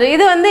செயல்படுது.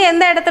 இது வந்து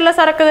எந்த இடத்துல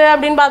சுரக்குது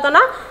அப்படின்னு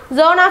பார்த்தோம்னா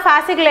ஜோனா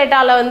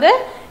ஃபாசிகுலேட்டாவில் வந்து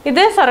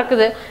இது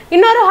சுரக்குது.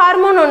 இன்னொரு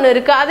ஹார்மோன் ஒன்று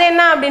இருக்குது, அது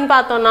என்ன அப்படின்னு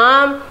பார்த்தோம்னா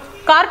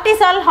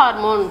கார்டிசால்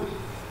ஹார்மோன்.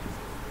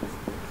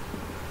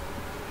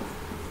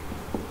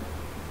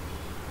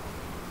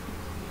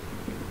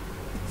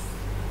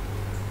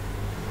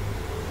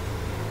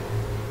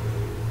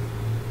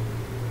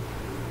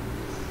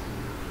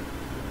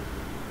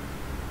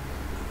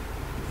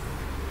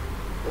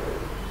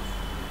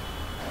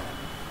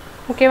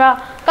 ஓகேவா.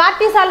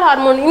 கார்டிசால்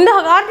ஹார்மோன், இந்த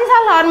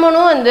கார்டிசால்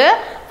ஹார்மோனும் வந்து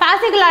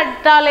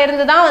ஃபாசிகுலேட்டால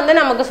இருந்து தான் வந்து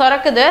நமக்கு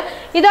சுரக்குது.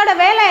 இதோட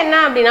வேலை என்ன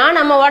அப்படின்னா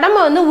நம்ம உடம்ப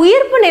வந்து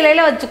உயிர்ப்பு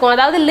நிலையில வச்சுக்கும்,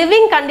 அதாவது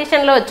லிவிங்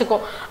கண்டிஷன்ல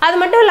வச்சுக்கும். அது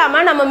மட்டும்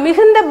இல்லாமல் நம்ம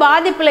மிகுந்த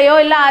பாதிப்புலையோ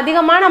இல்லை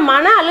அதிகமான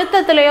மன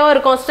அழுத்தத்திலையோ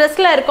இருக்கோம்,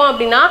 ஸ்ட்ரெஸ்ல இருக்கோம்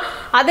அப்படின்னா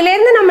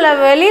அதுலேருந்து நம்மளை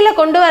வெளியில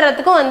கொண்டு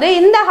வர்றதுக்கும் வந்து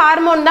இந்த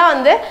ஹார்மோன் தான்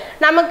வந்து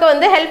நமக்கு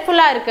வந்து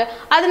ஹெல்ப்ஃபுல்லா இருக்கு.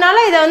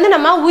 அதனால இதை வந்து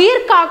நம்ம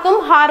உயிர்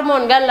காக்கும்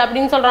ஹார்மோன்கள்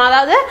அப்படின்னு சொல்றோம்,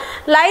 அதாவது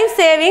லைஃப்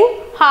சேவிங்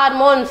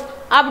ஹார்மோன்ஸ்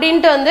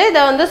அப்படின்ட்டு வந்து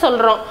இதை வந்து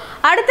சொல்றோம்.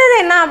 அடுத்தது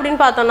என்ன அப்படின்னு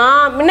பார்த்தோம்னா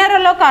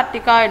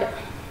மினரலோகார்டிகாய்டு.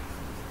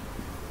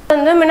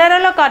 வந்து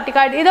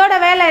மினரலோகார்டிகாய்டு இதோட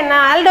வேலை என்ன,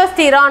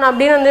 ஆல்டோஸ்டிரான்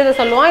அப்படின்னு வந்து இதை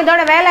சொல்லுவோம்.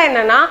 இதோட வேலை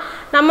என்னன்னா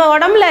நம்ம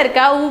உடம்புல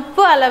இருக்க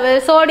உப்பு அளவு,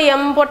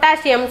 சோடியம்,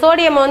 பொட்டாசியம்,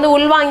 சோடியம் வந்து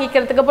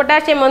உள்வாங்கிக்கிறதுக்கு,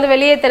 பொட்டாசியம் வந்து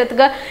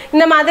வெளியேற்றுறதுக்கு,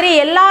 இந்த மாதிரி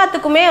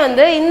எல்லாத்துக்குமே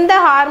வந்து இந்த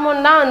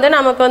ஹார்மோன் தான் வந்து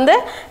நமக்கு வந்து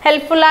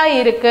ஹெல்ப்ஃபுல்லாக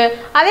இருக்கு.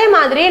 அதே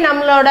மாதிரி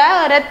நம்மளோட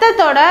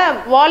ரத்தத்தோட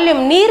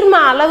வால்யூம், நீர்ம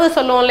அளவு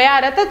சொல்லுவோம் இல்லையா,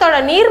 ரத்தத்தோட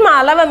நீர்ம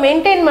அளவை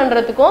மெயின்டைன்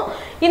பண்ணுறதுக்கும்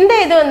இந்த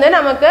இது வந்து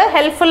நமக்கு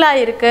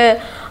ஹெல்ப்ஃபுல்லாக இருக்கு.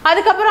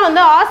 அதுக்கப்புறம்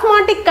வந்து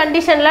ஆஸ்மாட்டிக்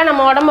கண்டிஷனில்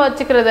நம்ம உடம்ப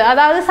வச்சுக்கிறது,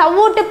 அதாவது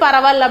சவ்வூட்டு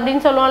பரவல்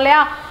அப்படின்னு சொல்லுவோம்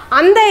இல்லையா,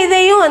 அந்த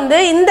இதையும் வந்து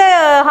இந்த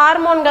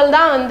ஹார்மோன்கள்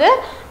தான் வந்து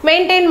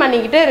மெயின்டைன்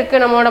பண்ணிக்கிட்டு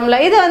இருக்கு நம்ம உடம்புல.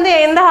 இது வந்து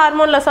எந்த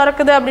ஹார்மோன்ல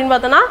சுரக்குது அப்படின்னு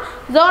பார்த்தோம்னா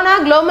ஜோனா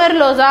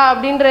குளோமெருலோசா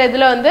அப்படின்ற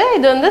இதுல வந்து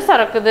இது வந்து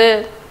சுரக்குது.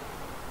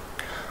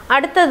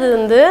 அடுத்தது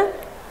வந்து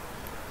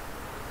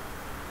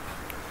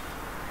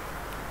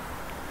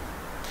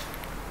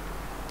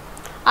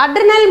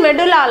அட்ரினல்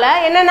மெடுலால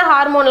என்னென்ன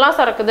ஹார்மோன்லாம்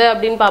சுரக்குது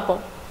அப்படின்னு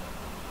பார்ப்போம்.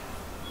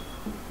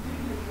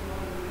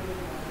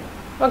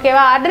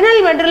 ஓகேவா. அட்ரினல்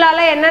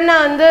மெடுலால என்னென்ன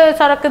வந்து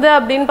சுரக்குது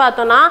அப்படின்னு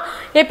பார்த்தோம்னா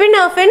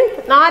எபினெஃப்ரின்,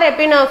 நார்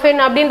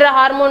எபினெஃப்ரின் அப்படின்ற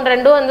ஹார்மோன்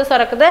ரெண்டும் வந்து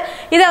சுரக்குது.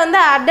 இதை வந்து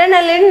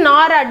அட்ரினலின்,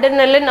 நார்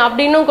அட்ரினலின்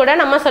அப்படின்னு கூட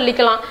நம்ம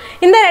சொல்லிக்கலாம்.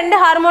 இந்த ரெண்டு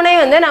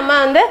ஹார்மோனையும் வந்து நம்ம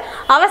வந்து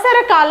அவசர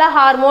கால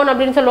ஹார்மோன்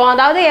அப்படின்னு சொல்லுவோம்,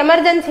 அதாவது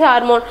எமர்ஜென்சி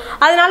ஹார்மோன்.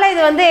 அதனால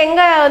இது வந்து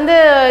எங்க வந்து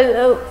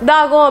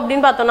இதாகும்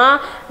அப்படின்னு பார்த்தோம்னா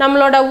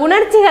நம்மளோட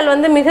உணர்ச்சிகள்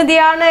வந்து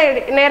மிகுதியான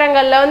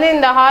நேரங்களில் வந்து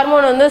இந்த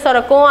ஹார்மோன் வந்து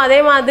சுரக்கும்.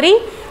 அதே மாதிரி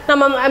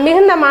நம்ம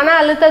மிகுந்த மன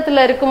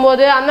அழுத்தத்தில்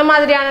இருக்கும்போது அந்த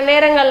மாதிரியான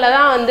நேரங்களில்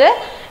தான் வந்து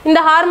இந்த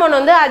ஹார்மோன்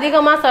வந்து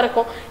அதிகமாக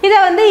சுரக்கும். இதை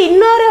வந்து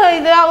இன்னொரு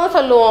இதாகவும்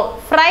சொல்லுவோம்,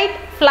 fried,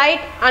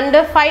 flight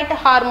and fight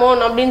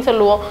hormone அப்படின்னு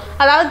சொல்லுவோம்,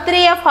 அதாவது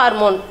 3F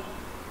ஹார்மோன்.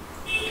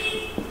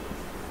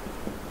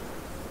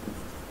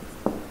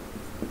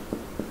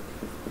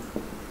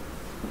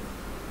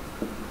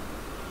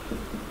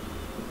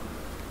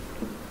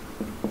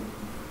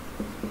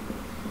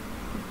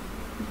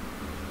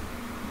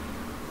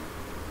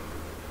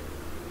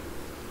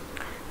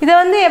 இதை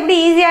வந்து எப்படி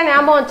ஈஸியாக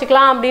ஞாபகம்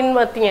வச்சுக்கலாம் அப்படின்னு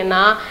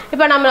பார்த்தீங்கன்னா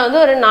இப்போ நம்மளை வந்து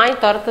ஒரு நாய்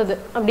துரத்துது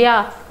அப்படியா,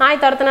 நாய்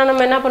துரத்துனா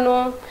நம்ம என்ன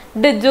பண்ணுவோம்,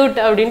 டிஜூட்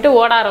அப்படின்ட்டு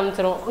ஓட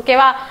ஆரம்பிச்சிரும்.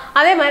 ஓகேவா.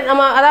 அதே மாதிரி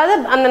நம்ம அதாவது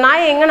அந்த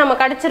நாயை எங்கே நம்ம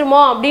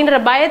கடிச்சிருமோ அப்படின்ற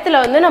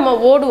பயத்தில் வந்து நம்ம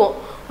ஓடுவோம்.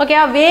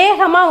 ஓகேவா,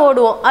 வேகமாக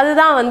ஓடுவோம்,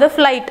 அதுதான் வந்து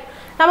ஃப்ளைட்.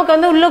 நமக்கு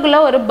வந்து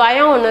உள்ளுக்குள்ளே ஒரு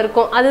பயம் ஒன்று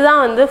இருக்கும்,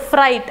 அதுதான் வந்து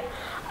ஃப்ரைட்.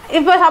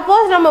 இப்போ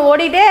சப்போஸ் நம்ம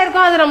ஓடிட்டே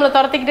இருக்கோம், அது நம்மளை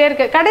துரத்திக்கிட்டே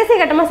இருக்கு, கடைசி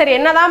கட்டமாக சரி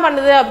என்னதான்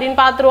பண்ணுது அப்படின்னு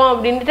பார்த்துருவோம்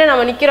அப்படின்ட்டு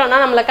நம்ம நிற்கிறோம்னா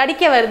நம்மளை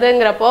கடிக்க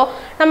வருதுங்கிறப்போ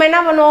நம்ம என்ன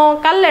பண்ணுவோம்,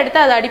 கல் எடுத்து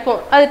அதை அடிப்போம்,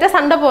 அதுகிட்ட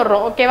சண்டை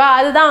போடுறோம். ஓகேவா,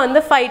 அதுதான்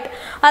வந்து ஃபைட்.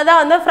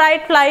 அதுதான் வந்து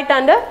fried, flight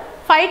and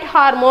fight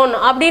hormone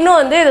அப்படின்னு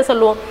வந்து இதை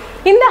சொல்லுவோம்.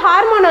 இந்த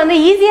ஹார்மோனை வந்து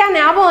ஈஸியாக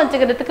ஞாபகம்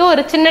வச்சுக்கிறதுக்கு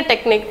ஒரு சின்ன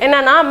டெக்னிக்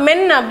என்னன்னா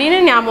மென்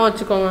அப்படின்னு ஞாபகம்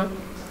வச்சுக்கோங்க.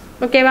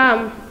 ஓகேவா,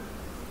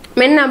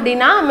 மென்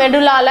அப்படின்னா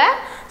மெடுலால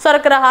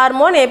சுரக்கிற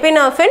ஹார்மோன்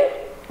எபினெஃப்ரின்,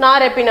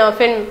 நார்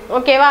எபினெஃப்ரின்.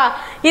 ஓகேவா,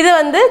 இது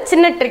வந்து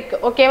சின்ன ட்ரிக்.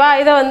 ஓகேவா,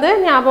 இதை வந்து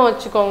ஞாபகம்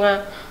வச்சுக்கோங்க.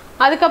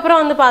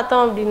 அதுக்கப்புறம் வந்து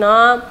பார்த்தோம் அப்படின்னா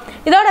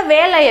இதோட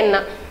வேலை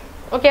என்ன.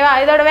 ஓகேவா,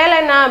 இதோட வேலை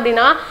என்ன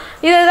அப்படின்னா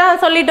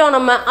இதுதான் சொல்லிட்டோம்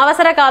நம்ம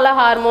அவசர கால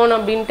ஹார்மோன்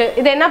அப்படின்ட்டு.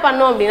 இது என்ன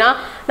பண்ணும் அப்படின்னா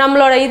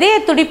நம்மளோட இதய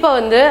துடிப்பை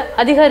வந்து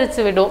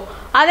அதிகரித்து விடும்.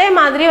 அதே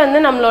மாதிரி வந்து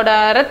நம்மளோட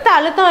ரத்த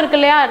அழுத்தம் இருக்கு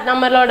இல்லையா,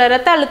 நம்மளோட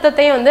ரத்த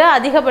அழுத்தத்தையும் வந்து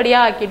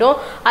அதிகப்படியாக ஆக்கிடும்.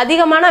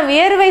 அதிகமான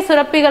வியர்வை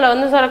சுரப்பிகளை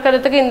வந்து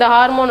சுரக்கிறதுக்கு இந்த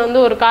ஹார்மோன்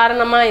வந்து ஒரு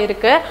காரணமாக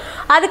இருக்கு.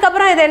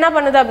 அதுக்கப்புறம் இது என்ன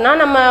பண்ணுது அப்படின்னா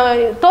நம்ம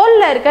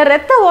தோலில் இருக்க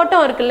ரத்த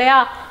ஓட்டம் இருக்கு இல்லையா,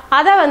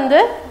 அதை வந்து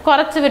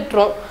குறைச்சி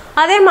விட்டுரும்.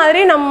 அதே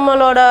மாதிரி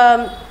நம்மளோட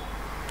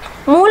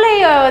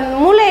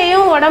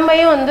மூளையையும்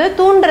உடம்பையும் வந்து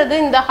தூண்டுறது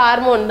இந்த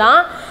ஹார்மோன் தான்.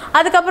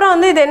 அதுக்கப்புறம்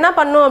வந்து இது என்ன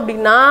பண்ணும்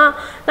அப்படின்னா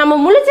நம்ம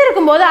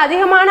முழிச்சிருக்கும் போது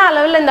அதிகமான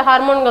அளவில் இந்த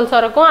ஹார்மோன்கள்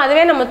சுரக்கும்.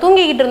 அதுவே நம்ம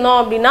தூங்கிக்கிட்டு இருந்தோம்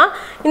அப்படின்னா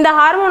இந்த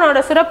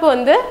ஹார்மோனோட சுரப்பு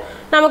வந்து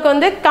நமக்கு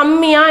வந்து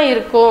கம்மியாக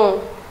இருக்கும்.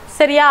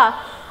 சரியா.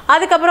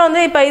 அதுக்கப்புறம்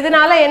வந்து இப்போ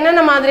இதனால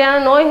என்னென்ன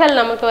மாதிரியான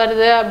நோய்கள் நமக்கு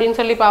வருது அப்படின்னு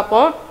சொல்லி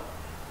பார்ப்போம்.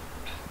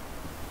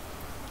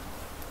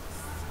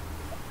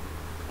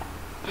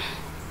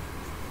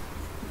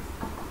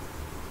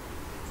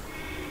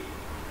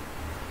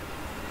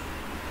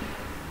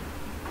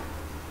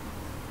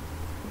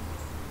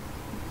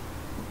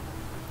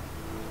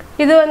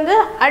 இது வந்து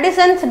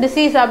அடிசன்ஸ்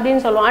டிசீஸ்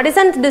அப்படின்னு சொல்லுவோம்.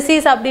 அடிசன்ஸ்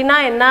டிசீஸ் அப்படின்னா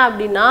என்ன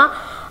அப்படின்னா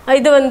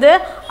இது வந்து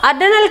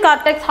அட்ரினல்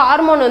கார்டெக்ஸ்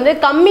ஹார்மோன் வந்து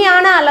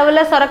கம்மியான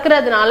அளவில்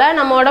சுரக்கிறதுனால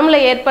நம்ம உடம்புல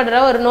ஏற்படுற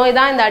ஒரு நோய்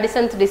தான் இந்த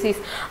அடிசன்ஸ் டிசீஸ்.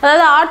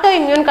 அதாவது ஆட்டோ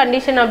இம்யூன்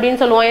கண்டிஷன்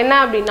அப்படின்னு சொல்லுவோம். என்ன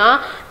அப்படின்னா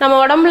நம்ம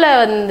உடம்புல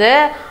வந்து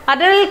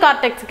அட்ரினல்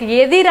கார்டெக்ஸ்க்கு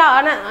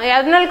எதிரான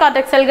அட்ரினல்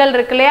கார்டெக்ஸ் செல்கள்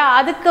இருக்கு இல்லையா,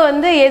 அதுக்கு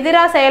வந்து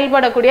எதிராக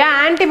செயல்படக்கூடிய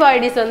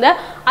ஆன்டிபாடிஸ் வந்து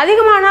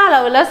அதிகமான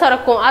அளவில்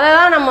சுரக்கும். அதை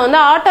தான் நம்ம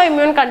வந்து ஆட்டோ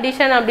இம்யூன்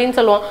கண்டிஷன் அப்படின்னு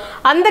சொல்லுவோம்.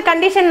 அந்த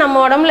கண்டிஷன்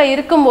நம்ம உடம்புல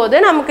இருக்கும்போது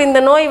நமக்கு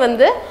இந்த நோய்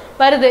வந்து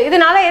வருது.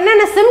 இதனால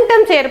என்னென்ன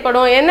சிம்டம்ஸ்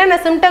ஏற்படும், என்னென்ன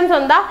சிம்டம்ஸ்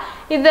வந்தால்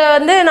இது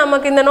வந்து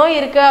நமக்கு இந்த நோய்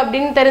இருக்குது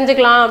அப்படின்னு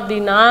தெரிஞ்சுக்கலாம்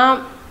அப்படின்னா,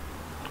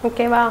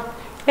 ஓகேவா,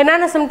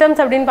 என்னென்ன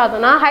சிம்டம்ஸ் அப்படின்னு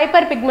பார்த்தோம்னா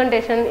ஹைப்பர்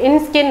பிக்மெண்டேஷன்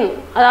இன் ஸ்கின்,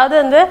 அதாவது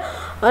வந்து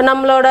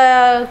நம்மளோட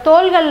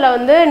தோள்களில்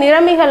வந்து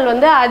நிறமிகள்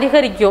வந்து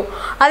அதிகரிக்கும்.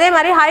 அதே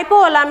மாதிரி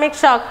ஹைப்போஅலாமிக்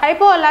ஷாக்.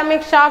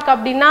 ஹைப்போஅலாமிக் ஷாக்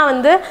அப்படின்னா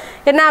வந்து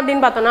என்ன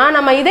அப்படின்னு பார்த்தோம்னா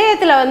நம்ம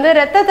இதயத்தில் வந்து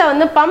ரத்தத்தை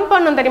வந்து பம்ப்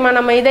பண்ணும் தெரியுமா,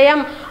 நம்ம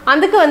இதயம்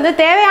அதுக்கு வந்து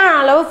தேவையான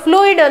அளவு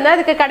ஃப்ளூயிட் வந்து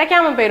அதுக்கு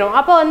கிடைக்காம போயிடும்.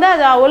 அப்போ வந்து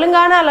அது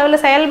ஒழுங்கான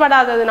அளவில்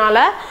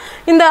செயல்படாததுனால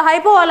இந்த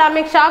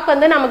ஹைப்போஅலாமிக் ஷாக்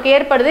வந்து நமக்கு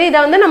ஏற்படுது. இதை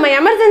வந்து நம்ம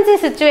எமர்ஜென்சி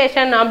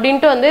சுச்சுவேஷன்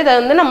அப்படின்ட்டு வந்து இதை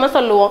வந்து நம்ம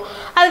சொல்லுவோம்.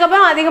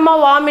 அதுக்கப்புறம்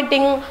அதிகமாக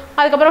வாமிட்டிங்,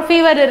 அதுக்கப்புறம்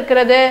ஃபீவர்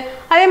இருக்கிறது,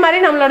 அதே மாதிரி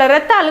நம்மளோட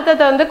ரத்த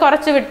அழுத்தத்தை வந்து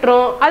குறைச்சி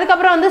விட்டுரும்.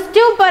 அதுக்கப்புறம் வந்து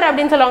ஸ்டியூப்பர்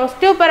அப்படின்னு சொல்லுவாங்க.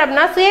 ஸ்டியூப்பர்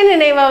அப்படின்னா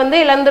சுயநினைவை வந்து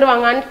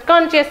இழந்துருவாங்க,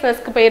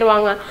 அன்கான்சியஸ்னஸ்க்கு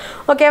போயிடுவாங்க.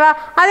 ஓகேவா,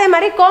 அதே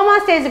மாதிரி கோமா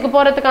ஸ்டேஜுக்கு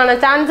போகிறதுக்கான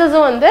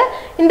சான்சஸும் வந்து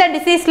இந்த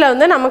டிசீஸில்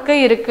வந்து நமக்கு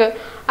இருக்குது.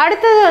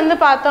 அடுத்தது வந்து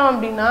பார்த்தோம்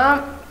அப்படின்னா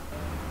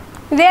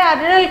இதே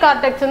அட்ரினல்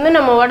கார்டெக்ஸ் வந்து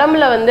நம்ம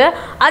உடம்புல வந்து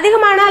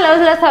அதிகமான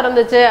அளவில்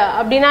சுரந்துச்சு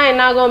அப்படின்னா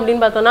என்ன ஆகும்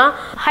அப்படின்னு பார்த்தோம்னா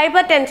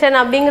ஹைப்பர் டென்ஷன்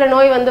அப்படிங்கிற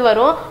நோய் வந்து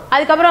வரும்.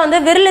 அதுக்கப்புறம் வந்து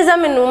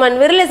விரிலிசம் இன் உமன்.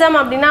 விரிலிசம்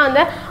அப்படின்னா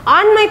வந்து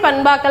ஆண்மை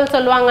பண்பாக்கள்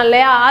சொல்லுவாங்க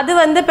இல்லையா, அது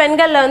வந்து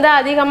பெண்களில் வந்து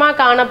அதிகமாக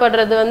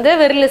காணப்படுறது வந்து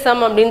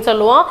விரிலிசம் அப்படின்னு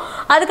சொல்லுவோம்.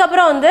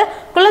 அதுக்கப்புறம் வந்து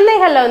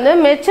குழந்தைகளில் வந்து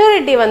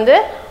மெச்சூரிட்டி வந்து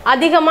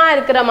அதிகமாக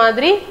இருக்கிற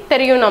மாதிரி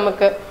தெரியும்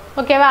நமக்கு.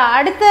 ஓகேவா,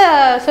 அடுத்த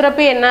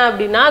சுரப்பி என்ன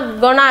அப்படின்னா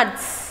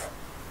கொனாட்ஸ்.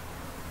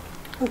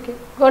 ஓகே,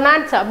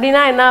 கொனாட்ஸ்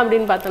அப்படின்னா என்ன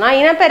அப்படின்னு பார்த்தோம்னா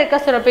இனப்பெருக்க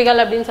சுரப்பிகள்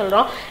அப்படின்னு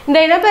சொல்கிறோம். இந்த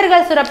இனப்பெருக்க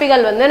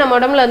சுரப்பிகள் வந்து நம்ம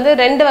உடம்புல வந்து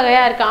 2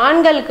 வகையாக இருக்குது.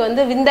 ஆண்களுக்கு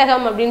வந்து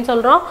விந்தகம் அப்படின்னு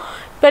சொல்கிறோம்,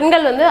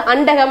 பெண்கள் வந்து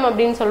அண்டகம்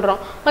அப்படின்னு சொல்கிறோம்.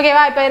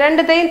 ஓகேவா, இப்போ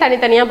ரெண்டுத்தையும்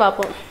தனித்தனியாக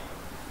பார்ப்போம்.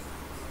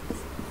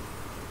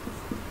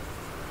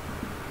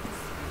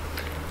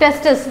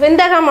 டெஸ்டிஸ்,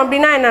 விந்தகம்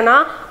அப்படின்னா என்னன்னா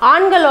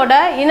ஆண்களோட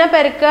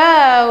இனப்பெருக்க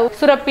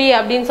சுரப்பி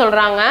அப்படின்னு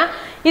சொல்கிறாங்க.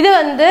 இது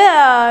வந்து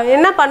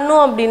என்ன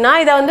பண்ணும் அப்படின்னா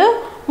இதை வந்து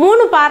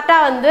 3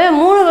 பார்ட்டாக வந்து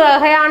 3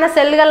 வகையான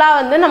செல்களாக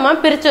வந்து நம்ம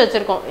பிரித்து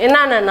வச்சுருக்கோம்.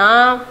 என்னன்னா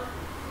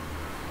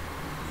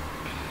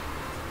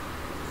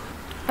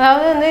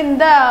அதாவது வந்து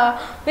இந்த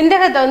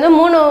விந்தகத்தை வந்து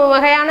 3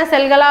 வகையான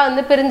செல்களாக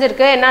வந்து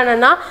பிரிஞ்சிருக்கு.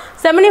 என்னன்னா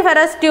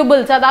செமினிஃபெரஸ்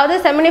டியூபிள்ஸ், அதாவது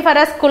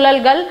செமினிஃபெரஸ்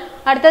குழல்கள்,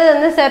 அடுத்தது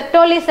வந்து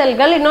செர்டோலி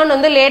செல்கள், இன்னொன்று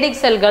வந்து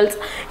லேடிக் செல்கள்ஸ்.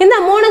 இந்த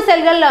 3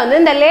 செல்களில் வந்து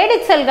இந்த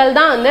லேடிக் செல்கள்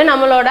தான் வந்து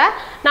நம்மளோட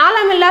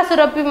நாளமில்லா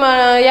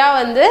சுரப்பியா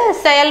வந்து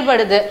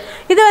செயல்படுது.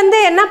 இது வந்து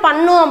என்ன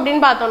பண்ணும்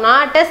அப்படின்னு பார்த்தோம்னா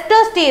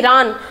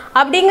டெஸ்டோஸ்டிரான்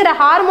அப்படிங்கிற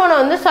ஹார்மோனை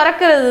வந்து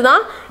சுரக்கிறது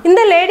தான்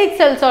இந்த லேடிக்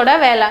செல்ஸோட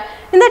வேலை.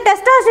 இந்த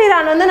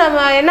டெஸ்டோஸ்டிரான் வந்து நம்ம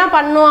என்ன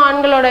பண்ணும்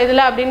ஆண்களோட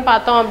இதில் அப்படின்னு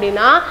பார்த்தோம்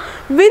அப்படின்னா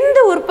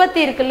விந்து உற்பத்தி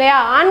இருக்கு இல்லையா,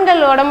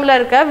 ஆண்கள் உடம்புல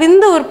இருக்க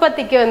விந்து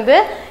உற்பத்திக்கு வந்து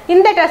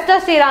இந்த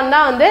டெஸ்டோஸ்டிரான்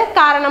தான் வந்து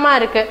காரணமாக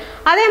இருக்குது.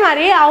 அதே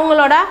மாதிரி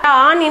அவங்களோட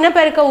ஆண்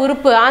இனப்பெருக்க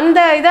உறுப்பு அந்த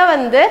இதை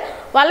வந்து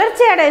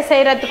வளர்ச்சி அடைய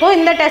செய்கிறதுக்கும்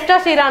இந்த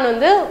டெஸ்டோஸ்டிரான்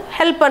வந்து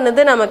ஹெல்ப்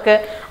பண்ணுது நமக்கு.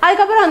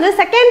 அதுக்கப்புறம் வந்து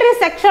செகண்டரி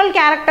செக்ஷுவல்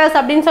கேரக்டர்ஸ்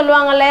அப்படின்னு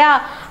சொல்லுவாங்க இல்லையா,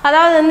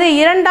 அதாவது வந்து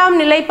 2ஆம்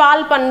நிலை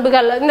பால்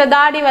பண்புகள், இந்த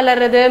தாடி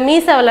வளர்றது,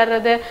 மீசை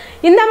வளர்றது,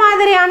 இந்த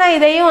மாதிரியான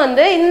இதையும்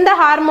வந்து இந்த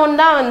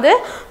ஹார்மோன் தான் வந்து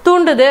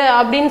தூண்டுது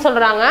அப்படின்னு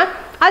சொல்கிறாங்க.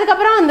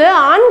 அதுக்கப்புறம் வந்து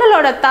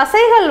ஆண்களோட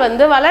தசைகள்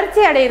வந்து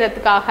வளர்ச்சி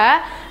அடைகிறதுக்காக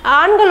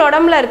ஆண்கள்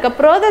உடம்புல இருக்க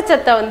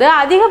புரதச்சத்தை வந்து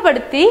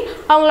அதிகப்படுத்தி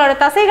அவங்களோட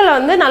தசைகளை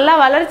வந்து நல்லா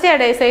வளர்ச்சி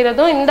அடைய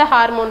செய்கிறதும் இந்த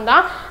ஹார்மோன்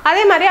தான்.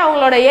 அதே மாதிரி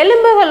அவங்களோட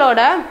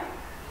எலும்புகளோட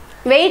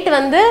வெயிட்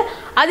வந்து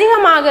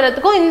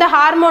அதிகமாகிறதுக்கும் இந்த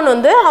ஹார்மோன்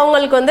வந்து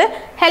அவங்களுக்கு வந்து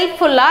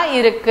ஹெல்ப்ஃபுல்லாக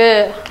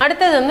இருக்குது.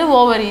 அடுத்தது வந்து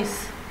ஓவரிஸ்.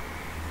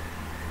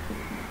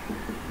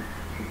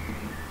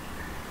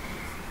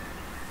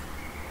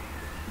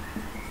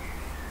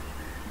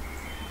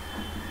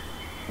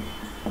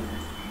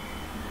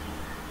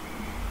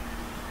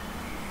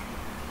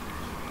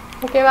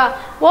 ஓகேவா,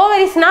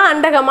 ஓவரிஸ்னா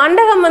அண்டகம்.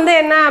 அண்டகம் வந்து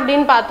என்ன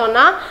அப்படின்னு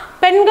பார்த்தோம்னா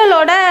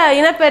பெண்களோட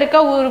இனப்பெருக்க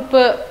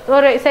உறுப்பு,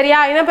 ஒரு சரியா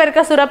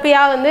இனப்பெருக்க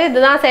சுரப்பியா வந்து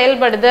இதுதான்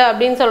செயல்படுது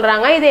அப்படின்னு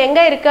சொல்றாங்க. இது எங்க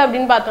இருக்கு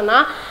அப்படின்னு பார்த்தோம்னா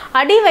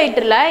அடி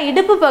வயிற்றுல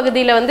இடுப்பு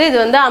பகுதியில் வந்து இது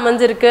வந்து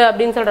அமைஞ்சிருக்கு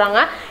அப்படின்னு சொல்றாங்க.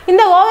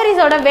 இந்த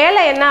ஓவரிஸோட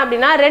வேலை என்ன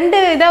அப்படின்னா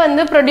 2 இதை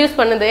வந்து ப்ரொடியூஸ்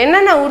பண்ணுது.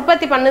 என்னென்ன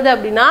உற்பத்தி பண்ணுது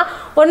அப்படின்னா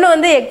ஒன்று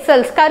வந்து எக்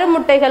செல்ஸ்,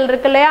 கருமுட்டைகள்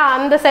இருக்கு இல்லையா,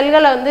 அந்த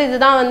செல்களை வந்து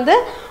இதுதான் வந்து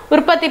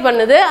உற்பத்தி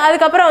பண்ணுது.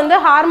 அதுக்கப்புறம் வந்து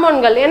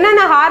ஹார்மோன்கள்,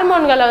 என்னென்ன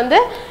ஹார்மோன்களை வந்து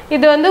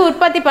இது வந்து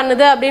உற்பத்தி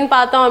பண்ணுது அப்படின்னு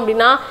பார்த்தோம்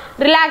அப்படின்னா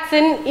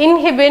ரிலாக்சின்,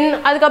 இன்ஹிபின்,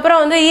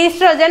 அதுக்கப்புறம் வந்து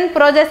ஈஸ்ட்ரோஜன்,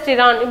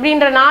 ப்ரோஜெஸ்டிரான்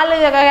இப்படின்ற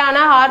 4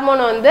 வகையான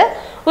ஹார்மோனை வந்து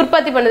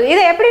உற்பத்தி பண்ணுது.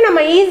 இதை எப்படி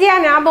நம்ம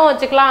ஈஸியாக ஞாபகம்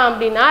வச்சுக்கலாம்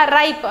அப்படின்னா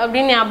ரைப்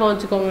அப்படின்னு ஞாபகம்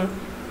வச்சுக்கோங்க.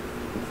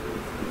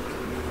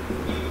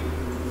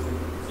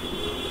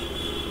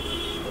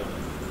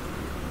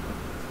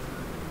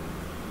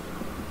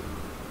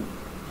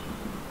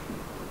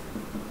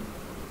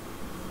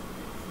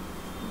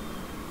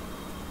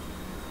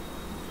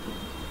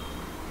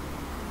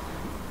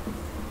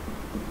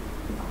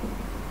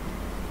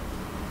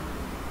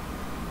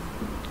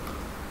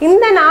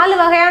 இந்த 4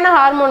 வகையான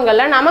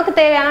ஹார்மோன்கள்ல நமக்கு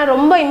தேவையான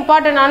ரொம்ப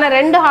இம்பார்ட்டன்டான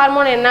 2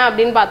 ஹார்மோன் என்ன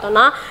அப்படின்னு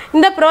பார்த்தோம்னா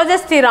இந்த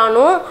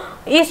ப்ரோஜெஸ்டிரானும்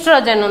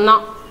ஈஸ்ட்ரோஜனும்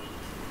தான்.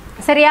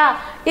 சரியா?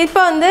 இப்போ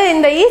வந்து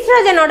இந்த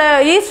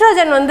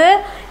ஈஸ்ட்ரோஜன் வந்து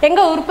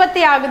எங்க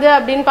உற்பத்தி ஆகுது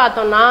அப்படின்னு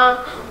பார்த்தோம்னா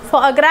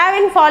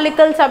கிராவின்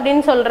ஃபாலிகல்ஸ்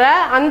அப்படின்னு சொல்ற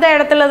அந்த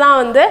இடத்துல தான்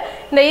வந்து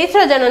இந்த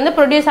ஈஸ்ட்ரோஜன் வந்து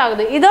ப்ரொடியூஸ்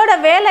ஆகுது. இதோட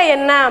வேலை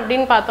என்ன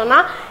அப்படின்னு பார்த்தோம்னா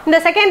இந்த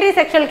செகண்டரி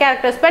செக்ஷுவல்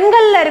கேரக்டர்ஸ்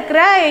பெண்கள்ல இருக்கிற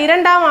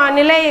 2ஆம்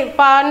நிலை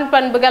பால்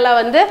பண்புகளை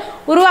வந்து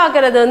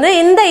உருவாக்குறது வந்து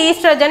இந்த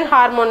ஈஸ்ட்ரோஜன்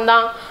ஹார்மோன்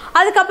தான்.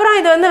 அதுக்கப்புறம்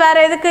இது வந்து வேற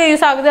எதுக்கு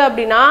யூஸ் ஆகுது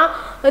அப்படின்னா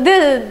இது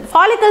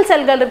ஃபாலிக்கல்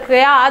செல்கள் இருக்கு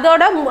இல்லையா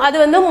அது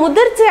வந்து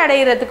முதிர்ச்சி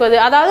அடைகிறதுக்கு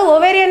வந்து அதாவது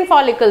ஓவேரியன்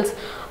ஃபாலிக்கல்ஸ்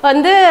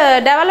வந்து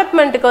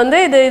டெவலப்மெண்ட்டுக்கு வந்து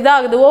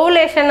இதாகுது.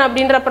 ஓவுலேஷன்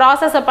அப்படின்ற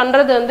ப்ராசஸை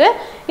பண்ணுறது வந்து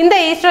இந்த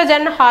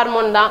ஈஸ்ட்ரோஜன்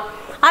ஹார்மோன் தான்.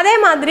 அதே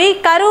மாதிரி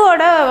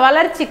கருவோட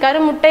வளர்ச்சி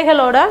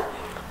முட்டைகளோட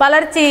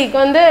வளர்ச்சிக்கு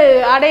வந்து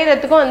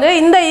அடையிறதுக்கும் வந்து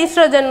இந்த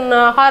ஈஸ்ட்ரோஜன்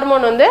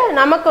ஹார்மோன் வந்து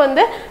நமக்கு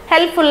வந்து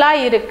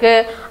ஹெல்ப்ஃபுல்லாக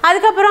இருக்குது.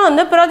 அதுக்கப்புறம்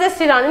வந்து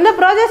ப்ரோஜெஸ்டிரான். இந்த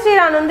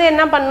ப்ரோஜெஸ்டிரான் வந்து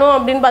என்ன பண்ணும்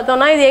அப்படின்னு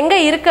பார்த்தோம்னா இது எங்கே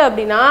இருக்குது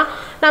அப்படின்னா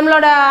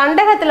நம்மளோட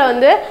அண்டகத்தில்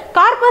வந்து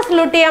கார்பஸ்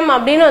லூட்டியம்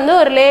அப்படின்னு வந்து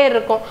ஒரு லேயர்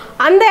இருக்கும்.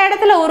 அந்த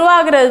இடத்துல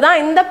உருவாகிறது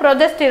தான் இந்த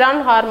ப்ரோஜெஸ்டிரான்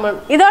ஹார்மோன்.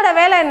 இதோட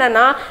வேலை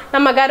என்னன்னா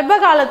நம்ம கர்ப்ப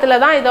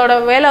காலத்தில் தான் இதோட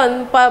வேலை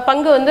வந்து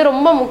பங்கு வந்து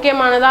ரொம்ப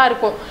முக்கியமானதாக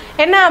இருக்கும்.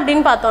 என்ன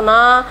அப்படின்னு பார்த்தோம்னா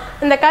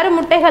இந்த கரு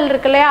முட்டைகள்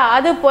இருக்கு இல்லையா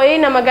அது போய்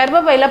நம்ம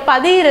கர்ப்பப்பையில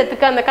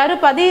பதியறதுக்கு அந்த கரு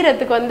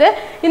பதியறதுக்கு வந்து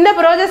இந்த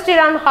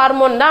ப்ரோஜெஸ்டிரான்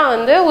ஹார்மோன் தான்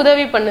வந்து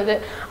உதவி பண்ணுது.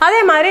 அதே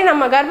மாதிரி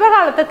நம்ம கர்ப்ப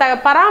காலத்தை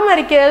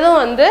பராமரிக்கிறதும்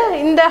வந்து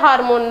இந்த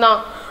ஹார்மோன் தான்.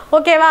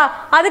 ஓகேவா?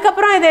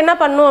 அதுக்கப்புறம் இது என்ன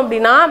பண்ணும்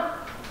அப்படின்னா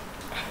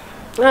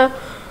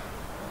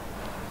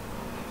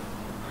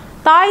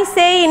தாய்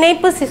சேய்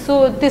இணைப்பு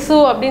திசு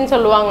அப்படின்னு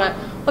சொல்லுவாங்க.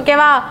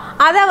 ஓகேவா?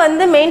 அதை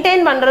வந்து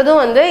மெயின்டைன்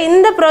பண்ணுறதும் வந்து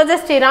இந்த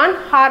ப்ரோஜெஸ்டிரான்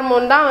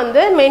ஹார்மோன் தான்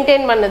வந்து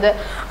மெயின்டைன் பண்ணுது.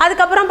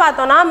 அதுக்கப்புறம்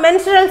பார்த்தோம்னா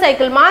மென்ஸ்ட்ரல்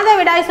சைக்கிள்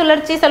மாதவிடாய்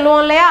சுழற்சி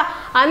சொல்லுவோம் இல்லையா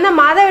அந்த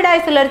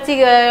மாதவிடாய்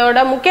சுழற்சியோட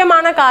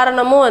முக்கியமான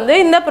காரணமும் வந்து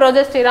இந்த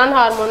ப்ரோஜெஸ்டிரான்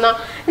ஹார்மோன் தான்.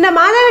 இந்த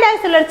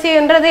மாதவிடாய்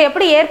சுழற்சின்றது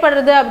எப்படி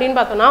ஏற்படுறது அப்படின்னு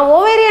பார்த்தோம்னா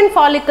ஓவேரியன்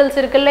ஃபாலிக்கல்ஸ்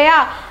இருக்கு இல்லையா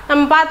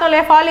நம்ம பார்த்தோம்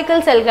இல்லையா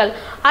ஃபாலிக்கல் செல்கள்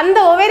அந்த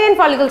ஓவேரியன்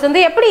ஃபாலிக்கல்ஸ்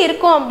வந்து எப்படி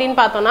இருக்கும் அப்படின்னு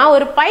பார்த்தோம்னா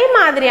ஒரு பை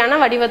மாதிரியான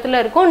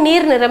வடிவத்தில் இருக்கும்.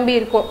 நீர் நிரம்பி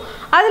இருக்கும்.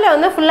 அதில்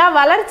வந்து ஃபுல்லாக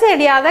வளர்ச்சி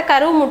அடையாத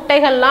கரு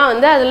முட்டைகள்லாம்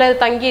வந்து அதில்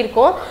தங்கி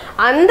இருக்கும்.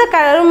 அந்த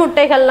கரு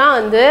முட்டைகள்லாம்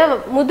வந்து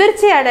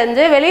முதிர்ச்சி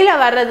அடைஞ்சு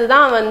வெளியில் வர்றது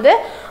தான் வந்து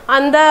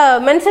அந்த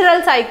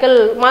மென்சுரல் சைக்கிள்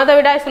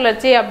மாதவிடாய்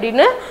சுழற்சி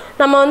அப்படின்னு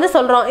நம்ம வந்து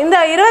சொல்கிறோம். இந்த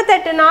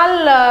 28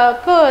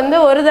 நாளுக்கு வந்து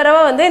ஒரு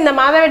தடவை வந்து இந்த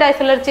மாதவிடாய்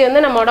சுழற்சி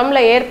வந்து நம்ம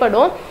உடம்புல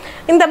ஏற்படும்.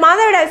 இந்த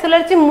மாதவிடாய்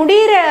சுழற்சி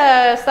முடிகிற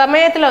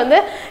சமயத்தில் வந்து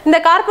இந்த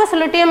கார்பஸ்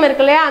லுட்டியம்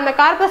இருக்கு இல்லையா அந்த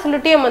கார்பஸ்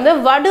லுட்டியம் வந்து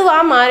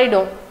வடுவாக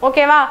மாறிடும்.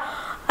 ஓகேவா?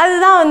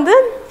 அதுதான் வந்து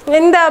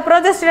இந்த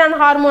ப்ரோஜெஸ்டிரான்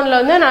ஹார்மோனில்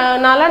வந்து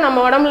நம்ம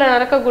உடம்புல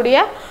நடக்கக்கூடிய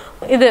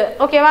இது.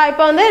 ஓகேவா?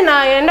 இப்போ வந்து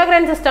நான்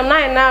எண்டோக்ரைன் சிஸ்டம்னா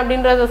என்ன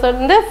அப்படின்றத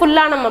வந்து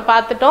ஃபுல்லாக நம்ம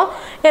பார்த்துட்டோம்.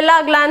 எல்லா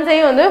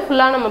கிளான்ஸையும் வந்து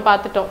ஃபுல்லாக நம்ம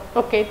பார்த்துட்டோம்.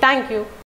 Okay, thank you.